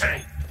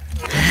listening.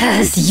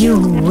 As you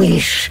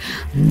wish,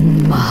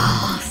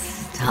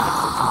 Master.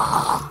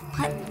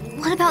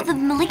 What about the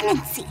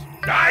malignancy?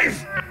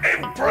 I've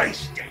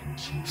embraced it.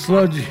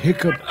 Sludge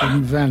hiccuped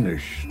and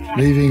vanished,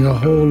 leaving a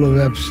hole of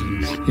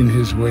absence in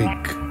his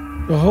wake.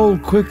 The hole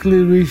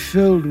quickly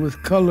refilled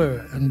with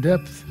color and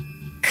depth.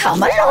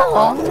 Come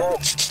along,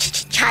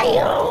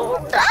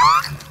 child.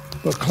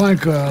 But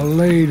Clanker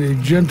laid a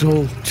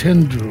gentle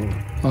tendril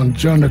on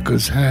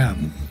Jonica's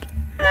hand.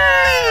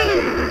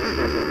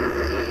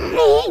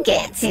 He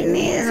gets in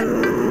his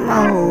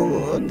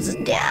modes,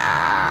 dear.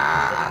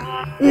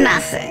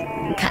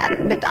 Nothing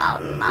can be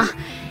done.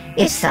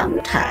 It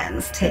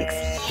sometimes takes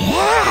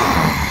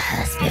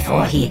years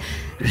before he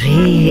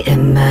re-emerges.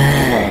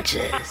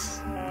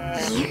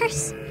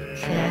 Years?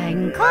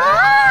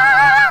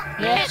 Kanka?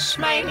 Yes,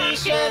 my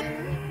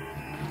nation.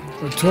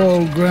 A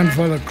tall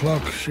grandfather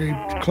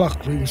clock-shaped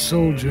clockling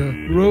soldier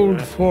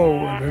rolled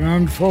forward and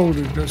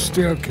unfolded a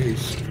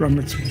staircase from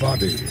its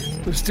body.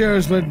 The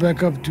stairs led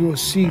back up to a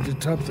seat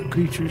atop the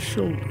creature's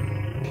shoulder.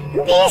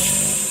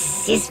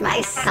 This is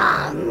my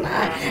son,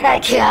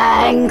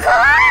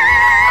 Kanka.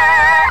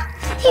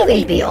 He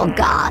will be your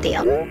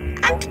guardian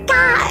and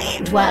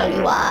guide while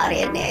you are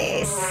in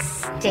a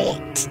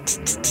state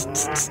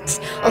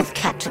of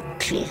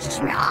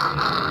Cataclysmia.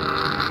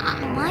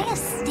 Why a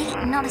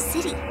state, not a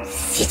city?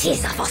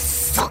 Cities are for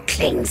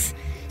sucklings.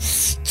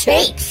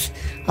 States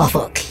are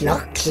for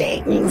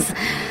clucklings.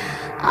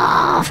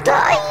 After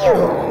you.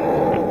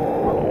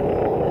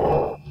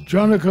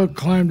 Jonica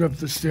climbed up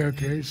the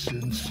staircase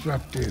and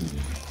strapped in.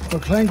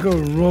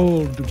 Maklenko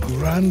rolled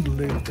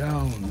grandly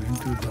down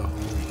into the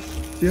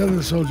hole. The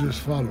other soldiers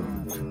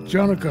followed.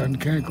 Jonica and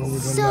Kanko were the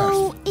last.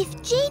 So, if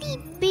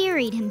JD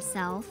buried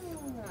himself...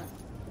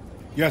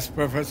 Yes,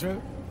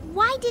 Professor?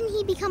 Why didn't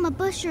he become a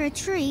bush or a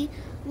tree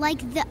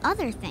like the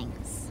other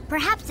things?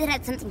 Perhaps it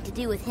had something to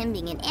do with him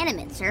being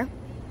inanimate, sir.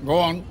 Go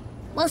on.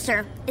 Well,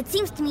 sir, it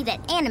seems to me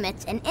that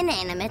animates and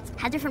inanimates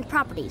have different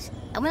properties.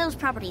 And when those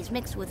properties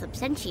mix with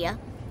absentia,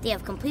 they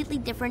have completely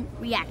different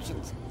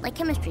reactions. Like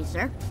chemistry,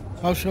 sir.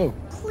 How so?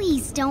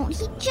 Please don't.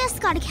 He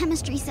just got a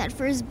chemistry set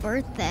for his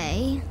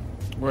birthday.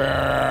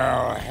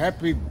 Well,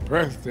 happy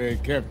birthday,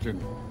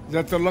 Captain. Is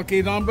that the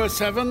lucky number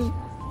 7?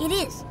 It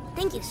is.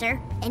 Thank you, sir.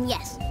 And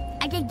yes,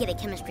 I did get a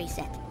chemistry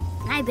set.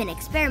 And I've been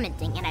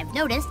experimenting, and I've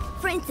noticed,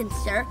 for instance,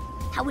 sir,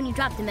 how when you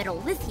drop the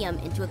metal lithium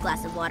into a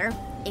glass of water,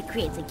 it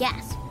creates a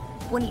gas.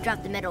 When you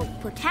drop the metal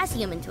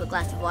potassium into a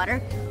glass of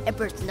water, it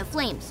bursts into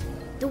flames.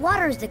 The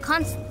water is the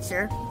constant,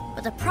 sir,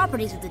 but the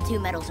properties of the two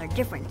metals are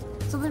different,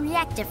 so they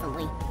react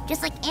differently,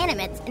 just like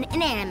animates and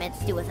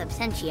inanimates do with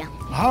absentia.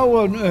 How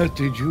on earth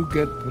did you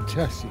get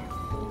potassium?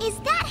 Is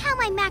that how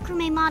my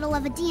macrame model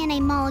of a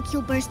DNA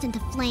molecule burst into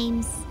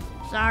flames?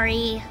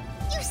 Sorry.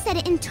 You said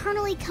it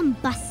internally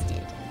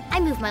combusted. I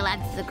moved my lab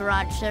to the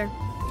garage, sir.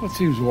 That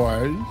seems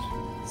wise.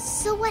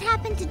 So what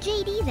happened to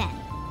JD then?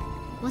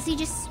 Was he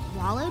just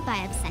swallowed by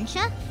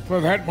absentia?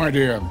 For that, my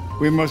dear,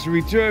 we must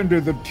return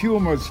to the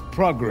tumor's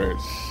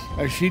progress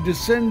as she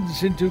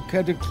descends into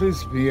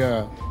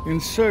Cataclysmia in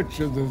search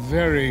of the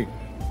very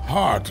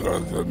heart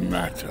of the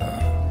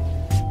matter.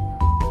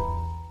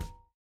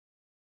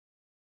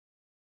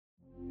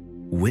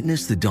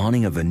 Witness the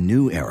dawning of a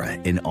new era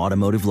in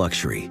automotive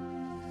luxury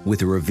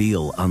with a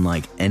reveal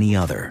unlike any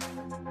other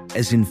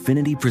as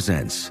Infiniti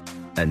presents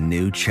a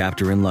new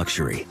chapter in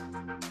luxury,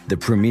 the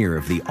premiere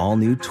of the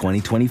all-new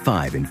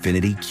 2025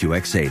 Infiniti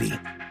QX80.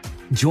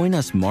 Join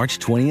us March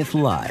 20th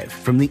live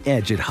from the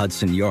Edge at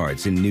Hudson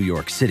Yards in New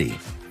York City,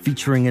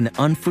 featuring an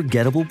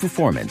unforgettable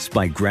performance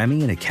by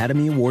Grammy and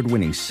Academy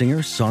Award-winning singer,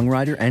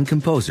 songwriter, and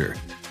composer,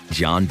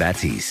 Jon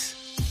Batiste.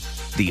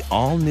 The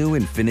all-new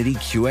Infiniti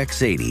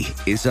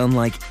QX80 is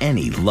unlike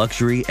any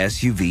luxury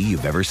SUV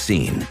you've ever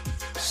seen.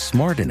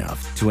 Smart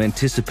enough to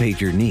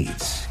anticipate your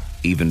needs,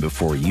 even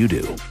before you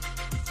do.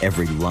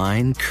 Every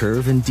line,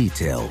 curve, and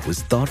detail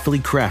was thoughtfully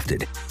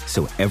crafted,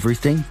 so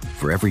everything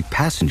for every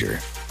passenger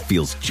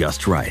feels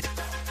just right.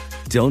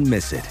 Don't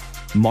miss it.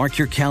 Mark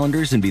your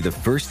calendars and be the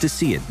first to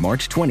see it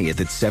March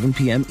 20th at 7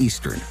 p.m.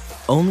 Eastern,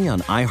 only on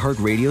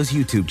iHeartRadio's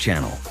YouTube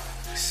channel.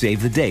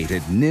 Save the date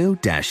at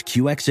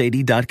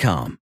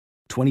new-QX80.com.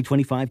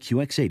 2025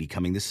 QX80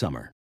 coming this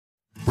summer.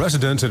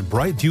 Residents at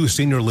Brightview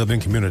Senior Living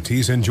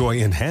Communities enjoy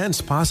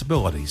enhanced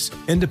possibilities,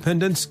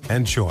 independence,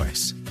 and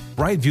choice.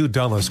 Brightview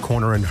Dulles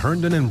Corner in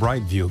Herndon and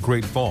Brightview,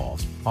 Great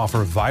Falls,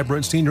 offer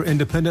vibrant senior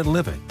independent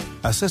living,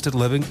 assisted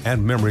living,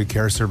 and memory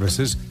care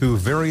services through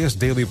various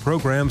daily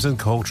programs and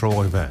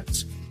cultural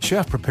events.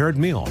 Chef-prepared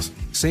meals,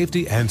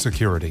 safety and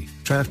security,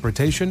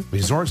 transportation,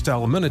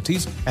 resort-style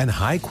amenities, and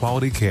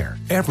high-quality care.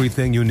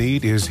 Everything you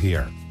need is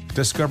here.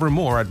 Discover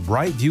more at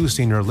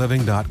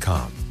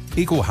brightviewseniorliving.com.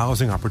 Equal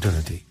housing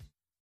opportunity.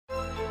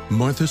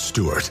 Martha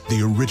Stewart,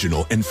 the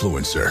original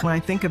influencer. When I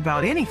think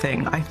about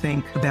anything, I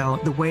think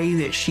about the way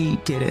that she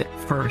did it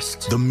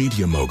first. The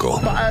media mogul.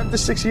 5 to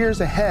 6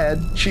 years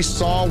ahead, she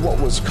saw what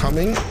was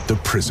coming. The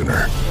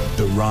prisoner.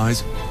 The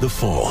rise, the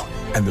fall,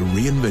 and the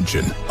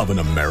reinvention of an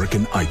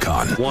American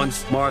icon.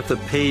 Once Martha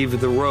paved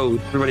the road,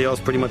 everybody else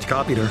pretty much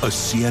copied her. A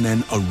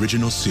CNN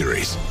original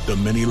series, The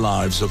Many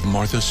Lives of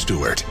Martha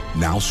Stewart,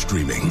 now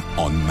streaming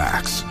on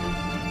Max.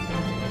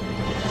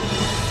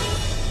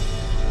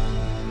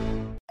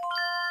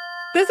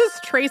 This is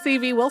Tracy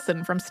V.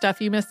 Wilson from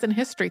Stuff You Missed in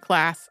History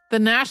Class. The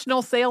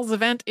national sales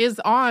event is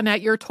on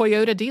at your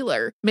Toyota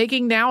dealer,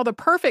 making now the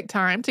perfect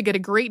time to get a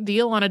great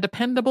deal on a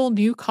dependable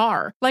new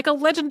car. Like a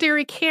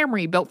legendary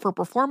Camry built for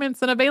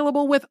performance and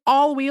available with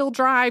all-wheel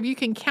drive, you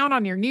can count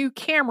on your new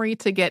Camry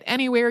to get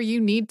anywhere you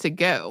need to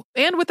go.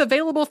 And with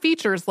available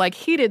features like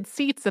heated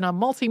seats and a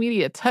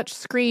multimedia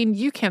touchscreen,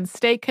 you can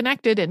stay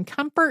connected in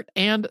comfort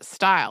and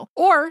style.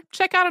 Or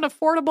check out an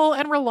affordable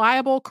and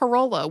reliable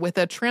Corolla with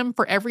a trim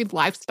for every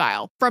lifestyle.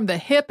 style. From the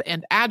hip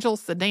and agile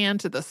sedan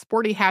to the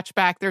sporty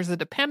hatchback, there's a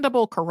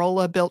dependable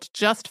Corolla built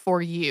just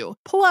for you.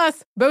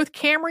 Plus, both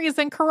Camrys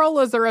and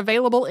Corollas are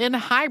available in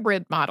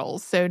hybrid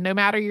models, so no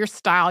matter your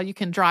style, you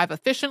can drive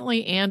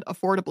efficiently and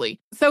affordably.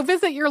 So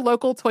visit your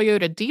local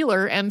Toyota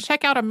dealer and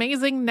check out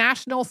amazing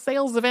national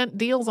sales event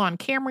deals on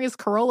Camrys,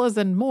 Corollas,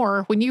 and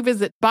more when you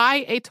visit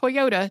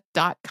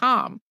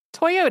buyatoyota.com.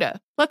 Toyota,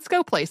 let's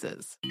go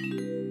places.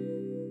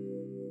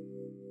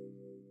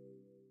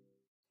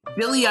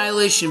 Billie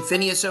Eilish and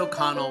Phineas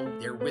O'Connell,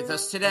 they're with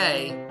us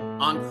today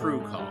on Crew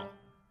Call.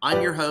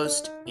 I'm your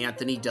host,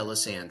 Anthony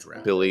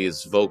D'Alessandro.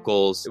 Billie's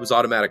vocals, it was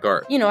automatic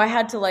art. You know, I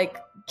had to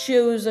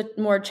choose a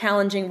more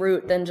challenging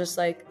route than just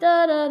da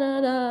da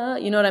da da.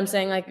 You know what I'm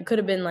saying? It could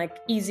have been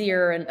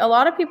easier. And a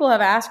lot of people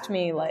have asked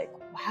me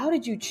how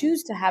did you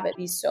choose to have it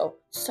be so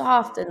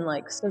soft and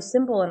so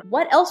simple? And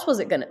what else was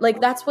it gonna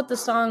that's what the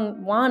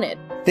song wanted.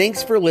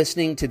 Thanks for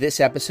listening to this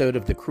episode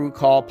of the Crew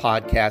Call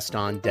podcast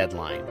on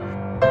Deadline.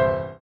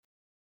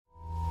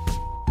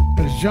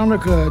 As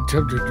Jonica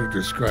attempted to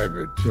describe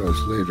it to us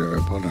later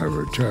upon our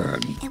return,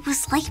 it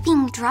was like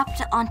being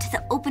dropped onto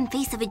the open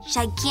face of a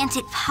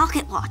gigantic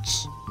pocket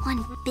watch.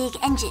 One big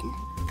engine.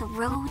 The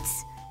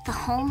roads, the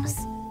homes,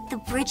 the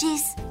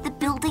bridges, the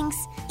buildings,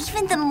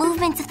 even the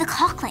movements of the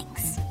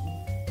clocklings.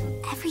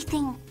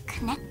 Everything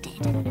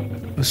connected.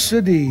 A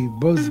city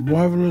both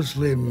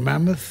marvelously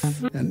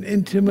mammoth and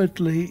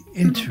intimately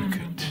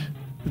intricate.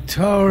 The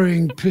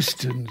towering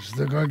pistons,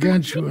 the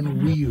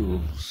gargantuan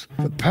wheels,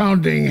 the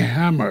pounding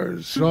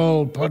hammers,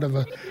 all part of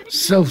a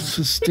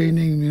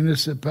self-sustaining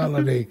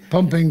municipality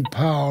pumping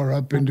power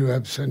up into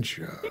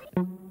absentia.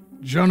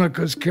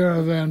 Jonica's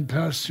caravan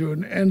passed through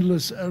an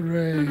endless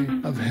array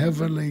of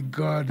heavily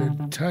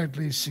guarded,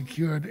 tightly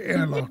secured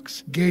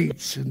airlocks,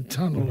 gates, and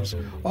tunnels,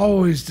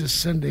 always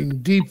descending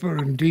deeper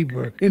and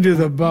deeper into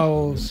the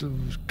bowels of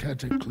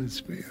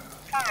Cataclysmia.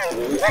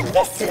 The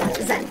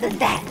thises and the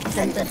that's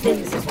and the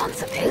things as one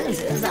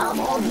supposes are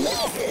more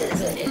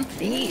nieces, and it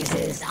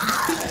pleases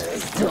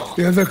us.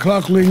 The other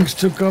clocklings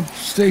took up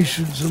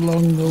stations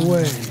along the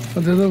way,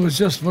 until there was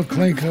just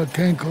McClinker,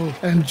 Kenkel,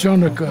 and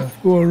Jonica,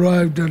 who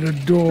arrived at a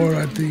door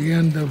at the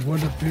end of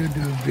what appeared to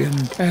have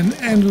been an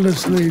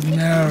endlessly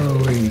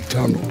narrowing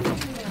tunnel.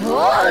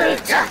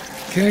 Halt!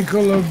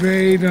 Kenkel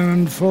obeyed and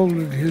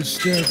unfolded his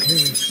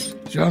staircase.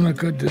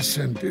 Jonica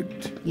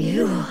descended.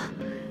 You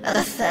are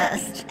the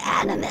first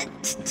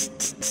animate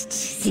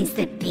since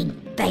the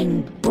Big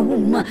Bang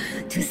Boom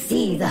to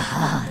see the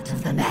heart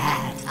of the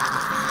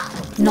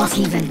matter. Not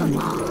even the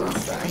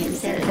master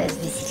himself has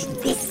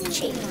visited this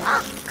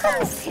chamber.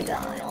 Consider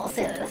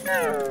yourself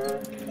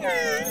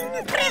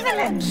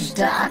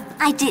privileged.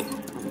 I did.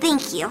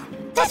 Thank you.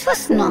 That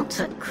was not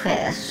a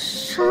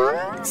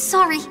question.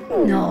 Sorry.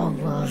 Nor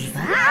was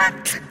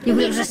that. You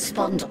will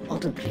respond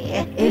audibly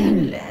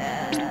only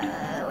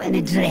when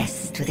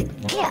addressed with a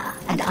clear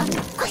and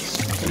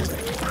unquestionable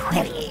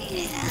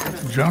query.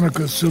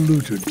 Jonica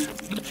saluted.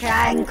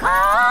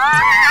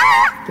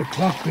 The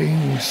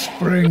clockling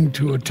sprang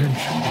to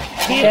attention.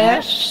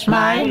 Yes,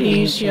 my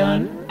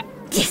Elysian.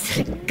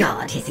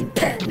 Disregard his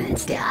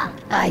impertinence, dear.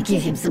 I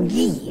give him some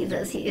leave,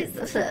 as he is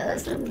the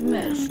first and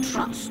most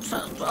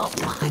trusted of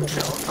my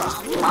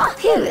children.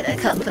 He will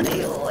accompany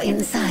you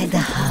inside the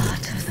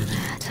heart of the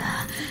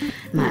matter.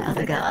 My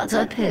other guards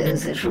are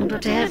posted from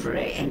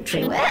every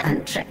entryway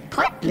and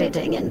checkpoint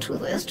leading into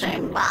this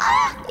chamber.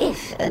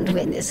 If and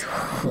when this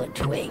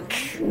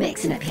hoodwink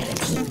makes an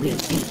appearance, he will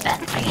be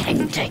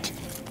apprehended.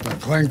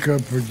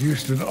 McClinker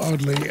produced an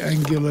oddly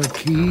angular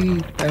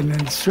key and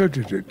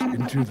inserted it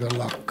into the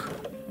lock.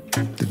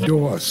 The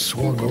door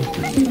swung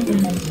open.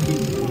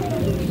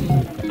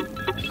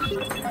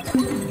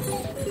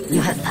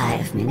 You have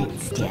 5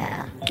 minutes,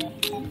 dear.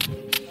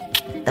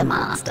 The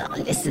master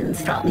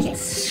listens from his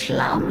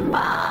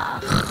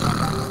slumber.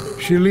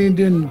 She leaned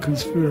in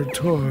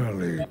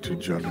conspiratorially to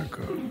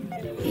Jonica.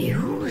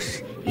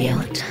 Use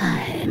your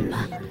time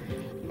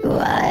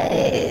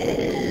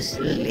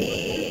wisely.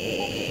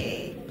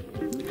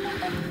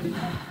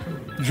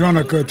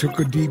 Jonica took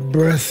a deep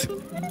breath.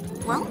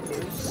 Well,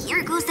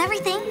 here goes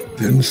everything.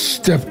 Then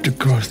stepped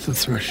across the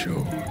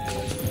threshold.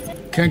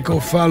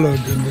 Kenko followed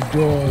and the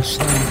door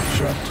slammed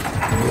shut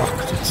and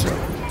locked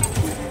itself.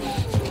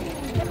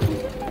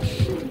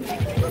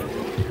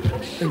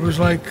 It was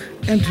like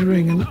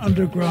entering an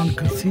underground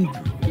cathedral.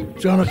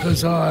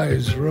 Jonica's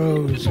eyes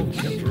rose and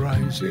kept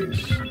rising.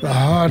 The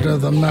heart of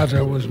the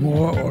matter was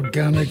more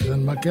organic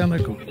than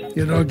mechanical,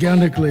 yet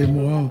organically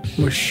more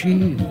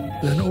machine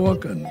than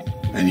organ,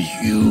 and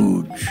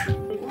huge.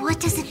 What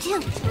does it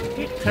do?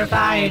 It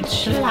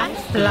provides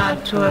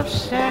lifeblood to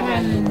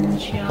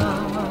Absentia.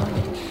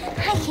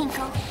 Hi,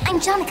 Kinko. I'm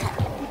Jonica.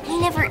 We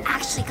never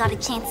actually got a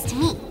chance to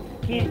meet.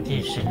 It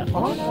is an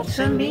honor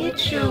to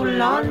meet you,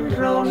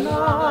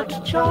 Landronaut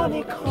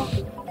Jonica.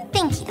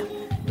 Thank you.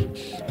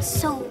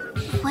 So,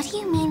 what What do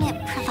you mean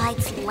it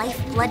provides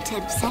lifeblood to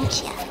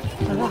Absentia?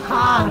 The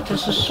heart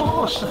is the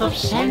source of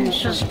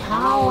Absentia's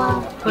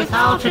power.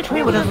 Without it,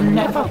 we would have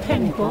never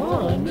been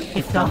born.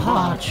 If the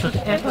heart should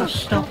ever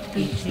stop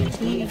beating,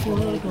 we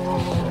would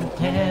all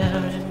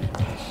perish.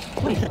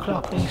 We, the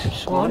Clocklings, have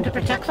sworn to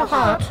protect the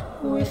heart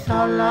with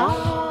our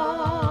lives.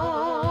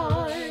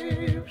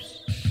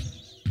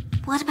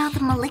 What about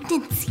the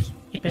malignancy?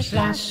 It was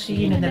last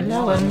seen in the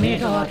lower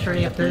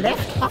mid-artery of the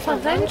left upper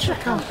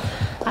ventricle.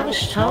 I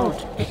was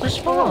told it was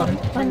born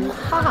when the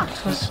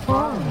heart was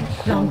formed,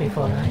 long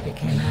before I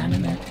became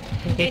animate.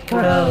 It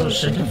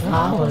grows and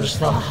devours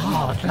the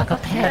heart like a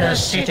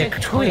parasitic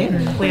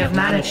twin. We have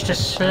managed to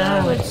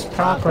slow its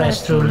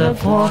progress through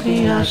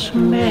laborious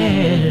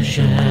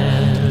measures,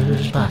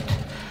 but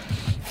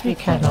we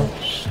cannot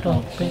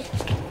stop it.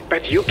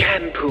 But you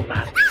can,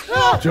 Puma.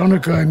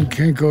 Jonica and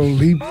Kenko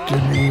leaped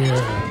in the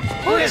air.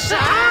 Who is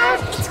that?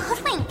 It's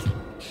Hoodwink.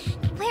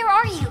 Where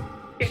are you?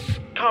 It's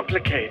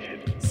complicated.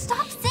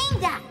 Stop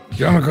saying that.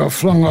 Jonica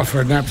flung off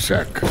her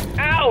knapsack.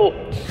 Ow!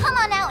 Come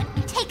on out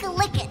and take a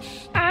licking.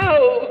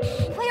 Ow!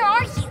 Where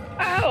are you?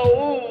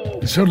 Ow!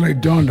 It suddenly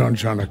dawned on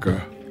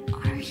Jonica.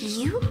 Are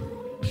you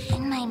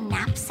in my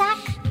knapsack?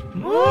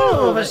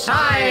 Move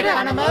aside,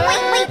 animal!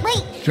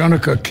 Wait!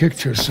 Jonica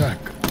kicked her sack.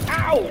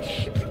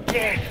 Ouch!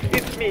 Yes,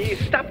 it's me.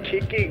 Stop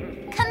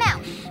kicking. Come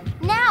out.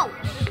 Now!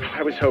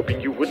 I was hoping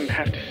you wouldn't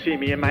have to see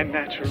me in my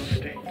natural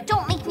state.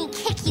 Don't make me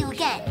kick you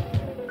again.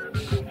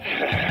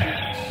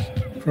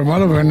 From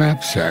out of her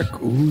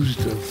knapsack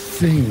oozed a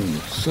thing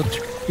of such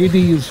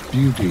hideous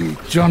beauty,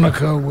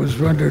 Jonica was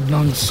rendered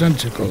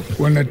nonsensical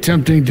when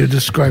attempting to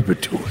describe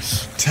it to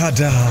us.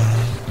 Ta-da!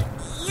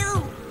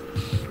 Ew!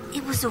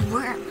 It was a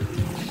worm.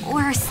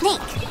 Or a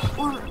snake.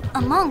 Or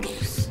a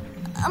mongoose.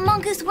 A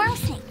mongoose worm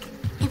snake.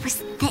 It was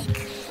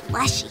thick,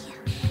 fleshy,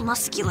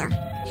 muscular,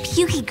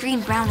 pukey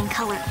green-brown in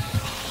color,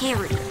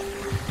 hairy.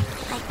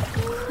 I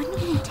couldn't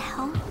even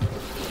tell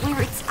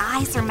where its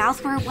eyes or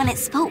mouth were when it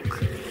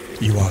spoke.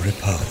 You are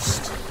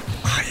repulsed.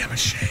 I am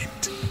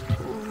ashamed.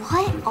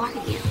 What are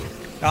you?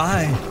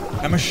 I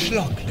am a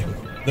Schlockling,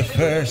 the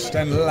first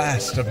and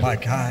last of my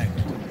kind.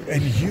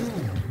 And you,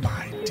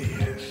 my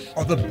dear,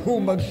 are the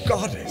Puma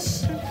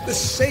goddess, the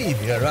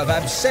savior of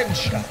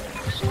Absentia.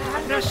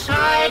 Stand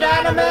aside,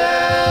 animal!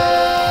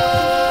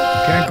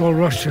 Kenko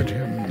rushed at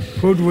him.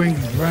 Hoodwink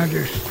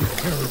brandished the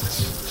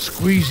carrots,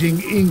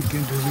 squeezing ink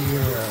into the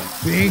air.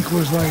 The ink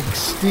was like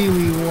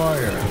steely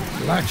wire,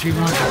 latching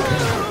onto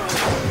Kenko.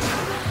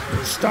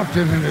 It stopped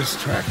him in his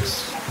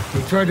tracks.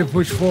 He tried to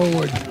push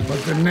forward,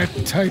 but the net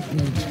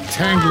tightened,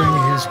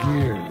 tangling his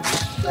gears.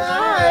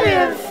 I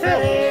have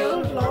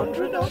failed,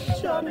 Laundronaut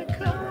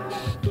Jonica.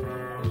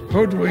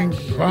 Hoodwink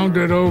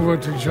pounded over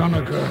to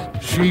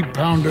Jonica. She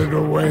pounded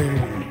away.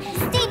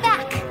 Stay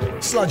back!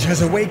 Sludge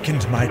has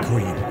awakened, my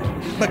queen.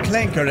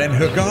 McClanker and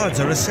her guards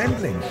are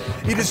assembling.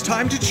 It is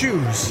time to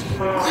choose.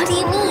 What do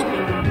you mean?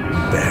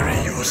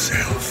 Bury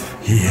yourself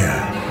here,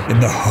 in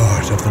the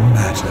heart of the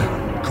matter.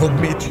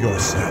 Commit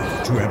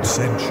yourself to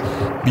Absentia.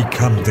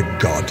 Become the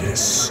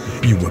goddess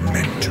you were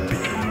meant to be.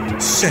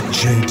 Set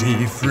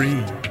JD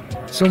free.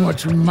 So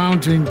much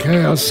mounting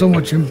chaos, so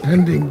much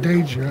impending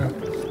danger.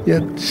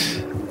 Yet,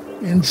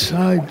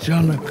 inside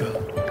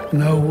Jonica,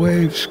 no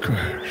waves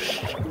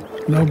crashed,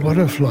 no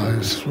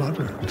butterflies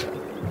fluttered.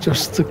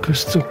 Just the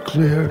crystal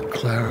clear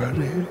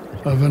clarity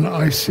of an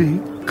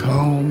icy,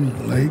 calm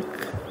lake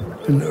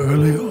in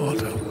early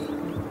autumn.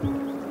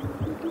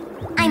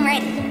 I'm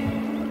ready.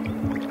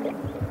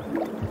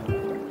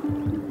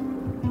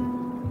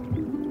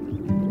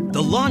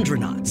 The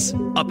Laundronauts,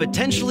 a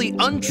potentially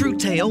untrue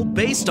tale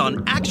based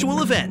on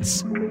actual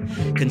events.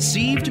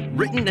 Conceived,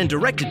 written, and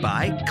directed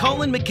by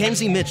Colin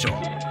Mackenzie Mitchell.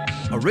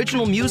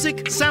 Original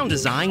music, sound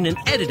design, and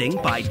editing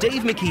by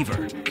Dave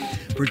McKeever.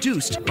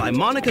 Produced by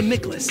Monica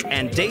Miklas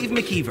and Dave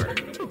McKeever.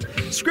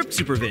 Script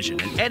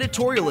supervision and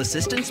editorial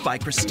assistance by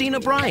Christina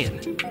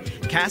Bryan.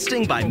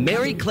 Casting by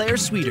Mary Claire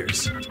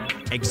Sweeters.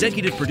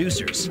 Executive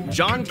producers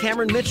John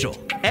Cameron Mitchell,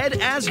 Ed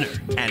Asner,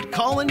 and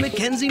Colin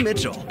Mackenzie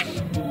Mitchell.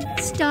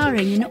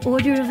 Starring in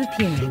order of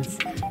appearance,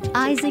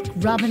 Isaac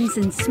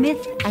Robinson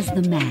Smith as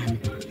the man,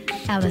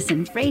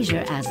 Allison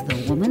Fraser as the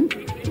woman,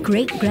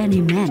 Great Granny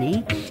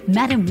Manny,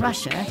 Madam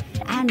Russia,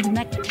 and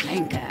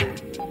McClanker.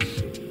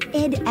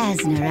 Ed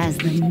Asner as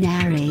the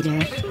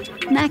narrator,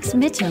 Max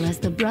Mitchell as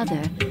the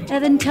brother,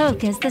 Evan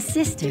Toke as the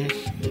sister,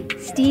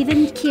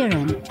 Stephen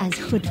Kieran as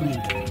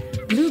Hoodwink,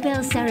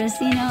 Bluebell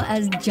Saraceno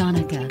as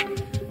Jonica,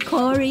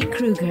 Corey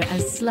Kruger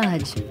as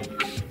Sludge,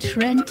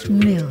 Trent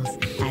Mills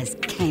as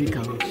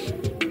Kenko.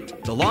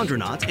 The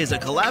Laundronauts is a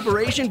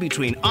collaboration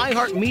between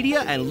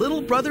iHeartMedia and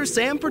Little Brother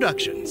Sam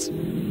Productions.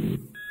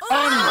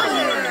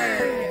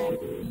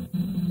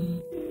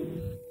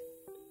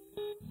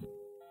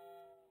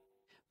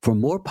 For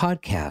more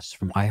podcasts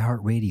from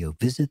iHeartRadio,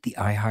 visit the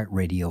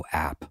iHeartRadio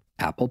app,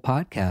 Apple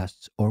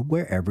Podcasts, or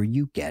wherever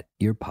you get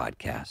your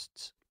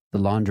podcasts. The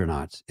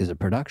Laundronauts is a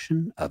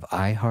production of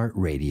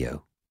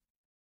iHeartRadio.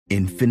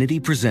 Infinity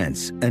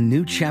presents a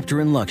new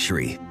chapter in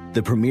luxury,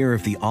 the premiere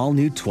of the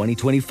all-new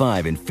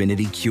 2025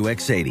 Infiniti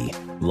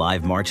QX80,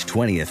 live March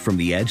 20th from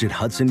the Edge at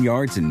Hudson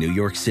Yards in New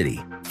York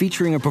City,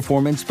 featuring a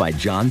performance by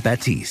John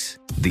Batiste.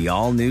 The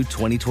all-new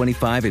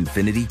 2025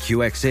 Infiniti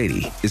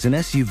QX80 is an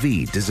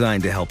SUV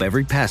designed to help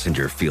every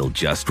passenger feel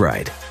just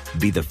right.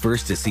 Be the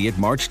first to see it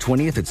March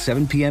 20th at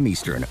 7 p.m.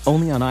 Eastern,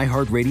 only on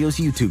iHeartRadio's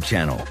YouTube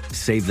channel.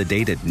 Save the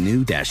date at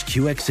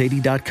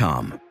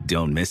new-QX80.com.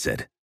 Don't miss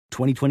it.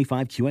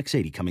 2025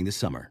 QX80 coming this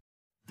summer.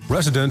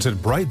 Residents at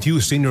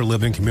Brightview Senior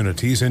Living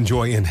Communities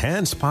enjoy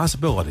enhanced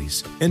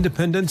possibilities,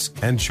 independence,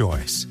 and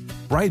choice.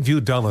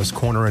 Brightview Dulles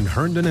Corner in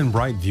Herndon and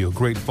Brightview,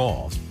 Great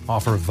Falls,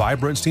 offer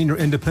vibrant senior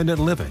independent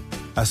living,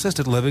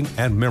 assisted living,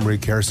 and memory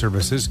care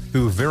services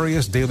through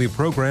various daily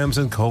programs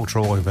and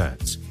cultural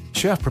events.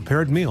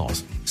 Chef-prepared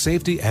meals,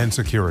 safety and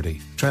security,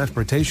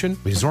 transportation,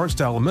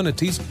 resort-style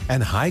amenities,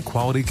 and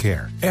high-quality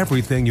care.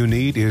 Everything you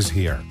need is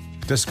here.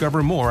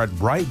 Discover more at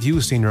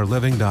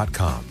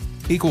brightviewseniorliving.com.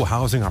 Equal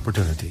housing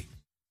opportunity.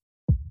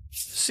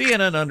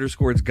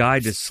 CNN_'s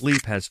Guide to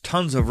Sleep has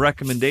tons of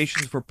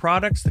recommendations for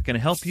products that can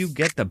help you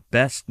get the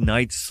best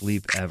night's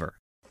sleep ever.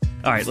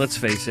 All right, let's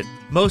face it,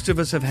 most of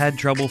us have had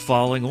trouble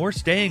falling or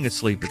staying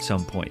asleep at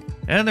some point,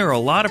 and there are a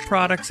lot of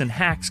products and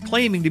hacks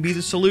claiming to be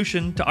the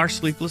solution to our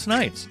sleepless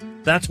nights.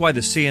 That's why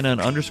the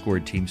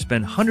CNN_ team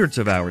spend hundreds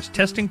of hours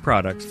testing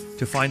products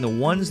to find the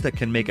ones that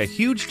can make a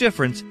huge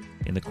difference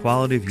in the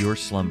quality of your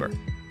slumber.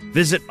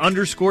 Visit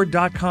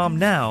underscore.com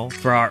now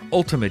for our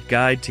ultimate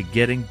guide to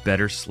getting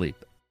better sleep.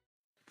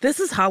 This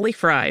is Holly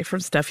Fry from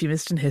Stuff You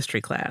Missed in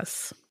History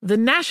Class. The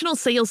national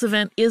sales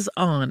event is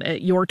on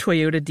at your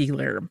Toyota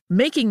dealer,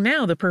 making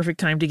now the perfect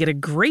time to get a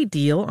great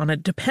deal on a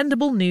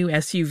dependable new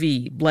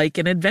SUV, like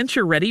an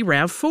adventure-ready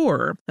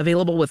RAV4.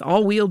 Available with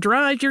all-wheel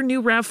drive, your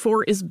new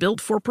RAV4 is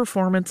built for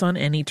performance on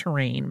any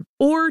terrain.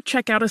 Or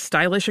check out a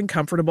stylish and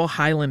comfortable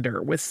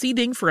Highlander with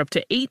seating for up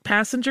to 8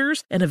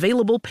 passengers and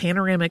available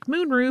panoramic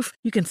moonroof.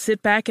 You can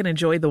sit back and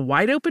enjoy the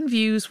wide-open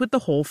views with the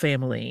whole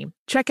family.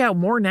 Check out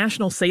more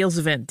national sales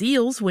event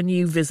deals when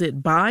you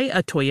visit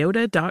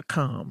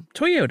buyatoyota.com.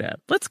 Toyota,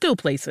 let's go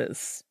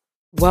places.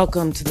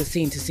 Welcome to the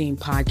Scene to Scene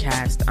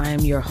podcast. I am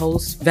your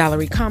host,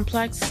 Valerie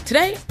Complex.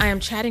 Today, I am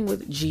chatting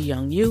with Ji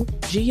Young Yu.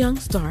 Ji Young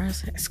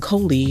stars as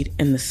co-lead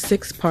in the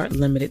 6-part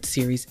limited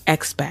series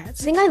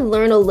Expats. I think I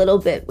learn a little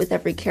bit with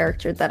every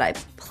character that I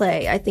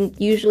play. I think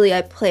usually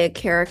I play a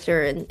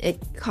character and it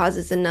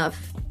causes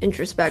enough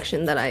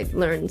introspection that I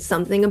learn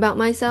something about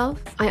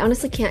myself. I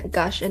honestly can't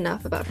gush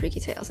enough about Freaky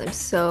Tales. I'm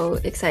so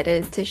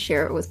excited to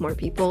share it with more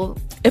people.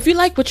 If you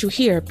like what you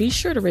hear, be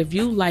sure to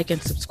review, like,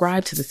 and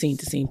subscribe to the Scene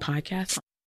to Scene podcast